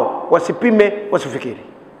kuliko wao, wasipime, wasifikiri.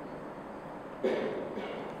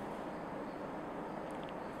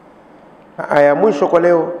 Aya mwisho kwa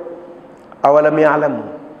leo, awalam ya'lamu,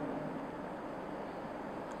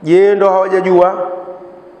 je, ndo hawajajua?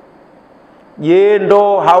 Je,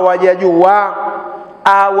 ndo hawajajua?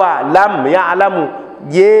 Awalam ya'lamu,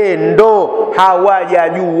 je, ndo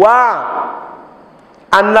hawajajua?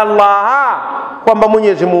 Anna Allaha, kwamba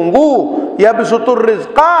Mwenyezi Mungu, yabsutu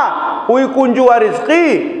rizqa, huikunjua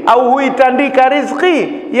rizqi au huitandika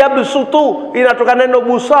rizqi. Yabsutu inatoka neno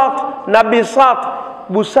busat na bisat.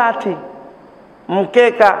 Busati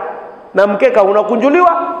mkeka, na mkeka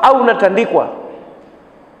unakunjuliwa au unatandikwa.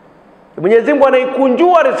 Mwenyezi Mungu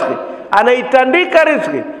anaikunjua rizqi, anaitandika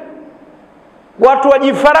rizqi, watu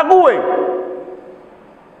wajifarague.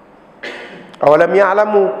 Awalam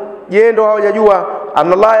ya'lamu, je, ndo hawajajua?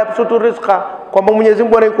 Anna Allah yabsutu rizqa, kwamba Mwenyezi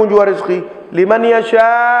Mungu anaikunjua rizqi, liman yashau,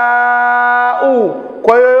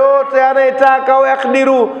 kwa yoyote anayetaka, wa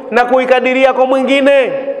yakdiru, na kuikadiria kwa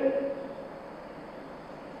mwingine.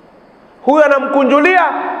 Huyu anamkunjulia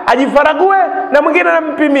ajifarague, na mwingine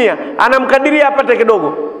anampimia, anamkadiria apate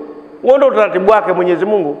kidogo. Huo ndio utaratibu wake Mwenyezi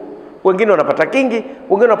Mungu. Wengine wanapata kingi,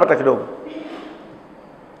 wengine wanapata kidogo.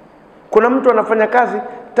 Kuna mtu anafanya kazi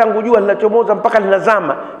tangu jua linachomoza mpaka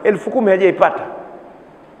linazama, 10,000 hajaipata.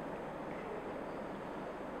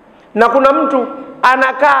 Na kuna mtu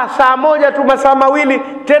anakaa saa moja tu, masaa mawili,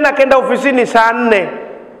 tena kenda ofisini saa 4,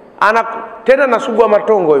 tena nasugua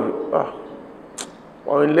matongo hivi.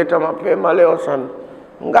 Wanileta mapema leo sana.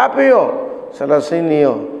 Ngapi hiyo? 30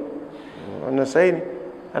 hiyo. Anasaini,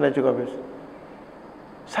 anachukua pesa.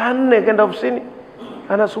 Saa 4 kenda ofisini,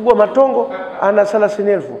 anasugua matongo, ana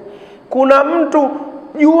 30,000. Kuna mtu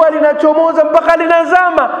jua linachomoza mpaka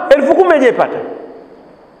linazama, 10,000 hajaipata.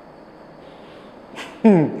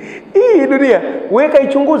 Hii dunia weka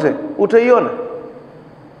ichunguze, utaiona.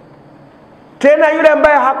 Tena yule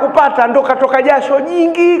ambaye hakupata ndo katoka jasho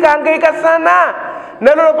jingi, kaangaika sana,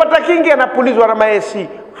 na yule aliyopata kingi anapulizwa na maesi.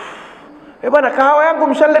 Bwana, kahawa yangu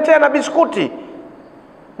mshaletea na biskuti,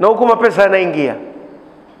 na huko mapesa yanaingia.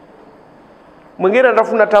 Mwingine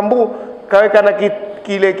anatafuna tambu, kaweka na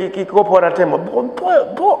kile kikopo, anatema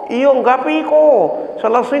hiyo ngapi iko?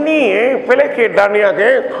 30, peleke ndani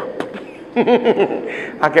yake.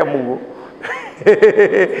 Haki ya Mungu.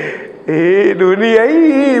 Dunia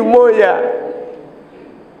hii moja,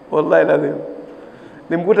 wallahi lazima.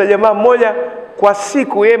 Nimkuta jamaa mmoja kwa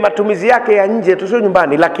siku, yeye matumizi yake ya nje tu, sio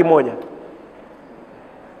nyumbani, 100,000.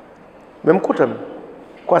 Memkuta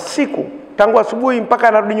kwa siku, tangu asubuhi mpaka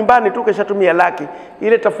anarudi nyumbani tu keshatumia 100,000.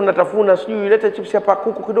 Ile tafuna sijui ilete chips hapa,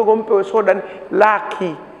 kuku kidogo, mpe soda,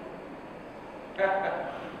 100,000.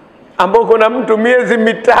 Ambao kuna mtu miezi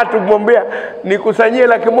 3 kumwambia nikusanyie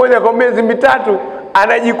 100,000 kwa miezi 3,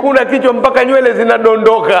 anajikuna kichwa mpaka nywele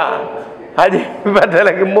zinadondoka, hajipata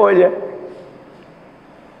 100,000.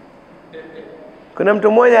 Kuna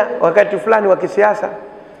mtu mmoja wakati fulani wa kisiasa,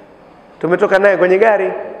 tumetoka naye kwenye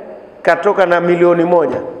gari, katoka na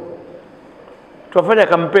 1,000,000. Tuwafanya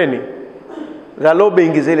kampeni za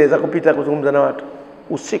lobbying zile za kupita kuzungumza na watu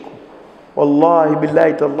usiku. Wallahi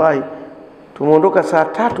billahi tallahi, tumeondoka saa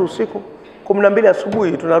 3 usiku, 12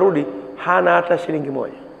 asubuhi tunarudi, hana hata shilingi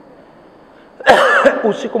moja.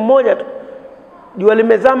 Usiku mmoja tu, jua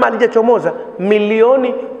limezama alijachomoza,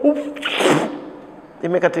 milioni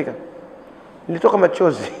imekatika. Nilitoka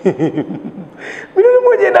machozi. Milioni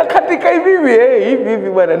moja inakatika hivi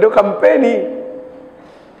bwana, ndio kampeni.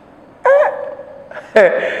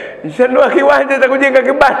 Nishanua kiwanja cha kujenga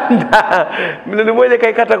kibanda. Milioni moja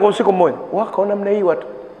kaikata kwa usiku mmoja. Wako namna hii watu.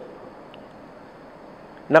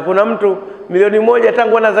 Na kuna mtu milioni moja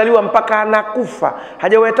tangu anazaliwa mpaka anakufa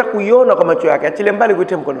hajawahi hata kuiona kwa macho yake, achilie mbali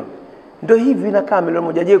kuitia mkononi. Ndio hivi inakaa milioni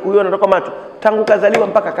moja, je kuiona toka macho tangu kazaliwa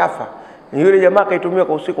mpaka kafa. Yule jamaa kaitumia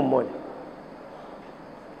kwa usiku mmoja.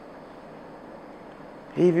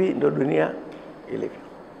 Hivi ndio dunia ilivyo.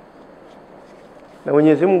 Na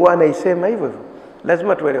Mwenyezi Mungu anaisema hivyo hivyo.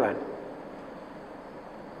 Lazima tuelewane.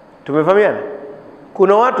 Tumefahamiana?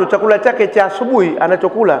 Kuna watu chakula chake cha asubuhi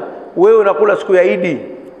anachokula, wewe unakula siku ya Idi.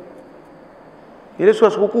 Ile siku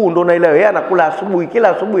ya sikukuu ndio unaelewa, yeye anakula asubuhi, kila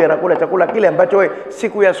asubuhi anakula chakula kile ambacho wewe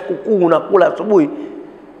siku ya sikukuu unakula asubuhi.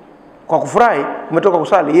 Kwa kufurahi, umetoka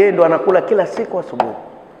kusali, yeye ndo anakula kila siku asubuhi.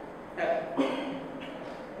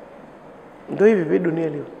 Ndio hivi dunia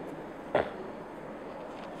leo.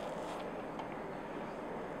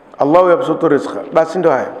 Allahu yabsutu rizqa. Basi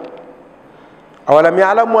ndio haya. Awalam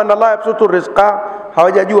ya'lamu anna Allah yabsutu rizqa,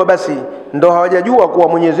 hawajajua basi ndo hawajajua kuwa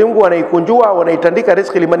Mwenyezi Mungu anaikunjua, anaitandika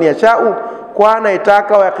riziki limani yashau, kwa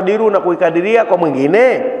anayetaka, wa yakdiru, na kuikadiria kwa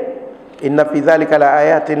mwingine. Inna fi dhalika la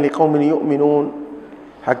ayatin liqaumin yu'minun,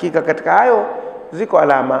 hakika katika hayo ziko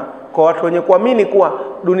alama kwa watu wenye kuamini kuwa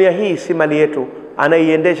dunia hii si mali yetu,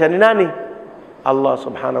 anaiendesha ni nani? Allah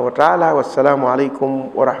subhanahu wa ta'ala. Wassalamu alaikum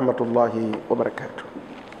wa rahmatullahi wa barakatuh.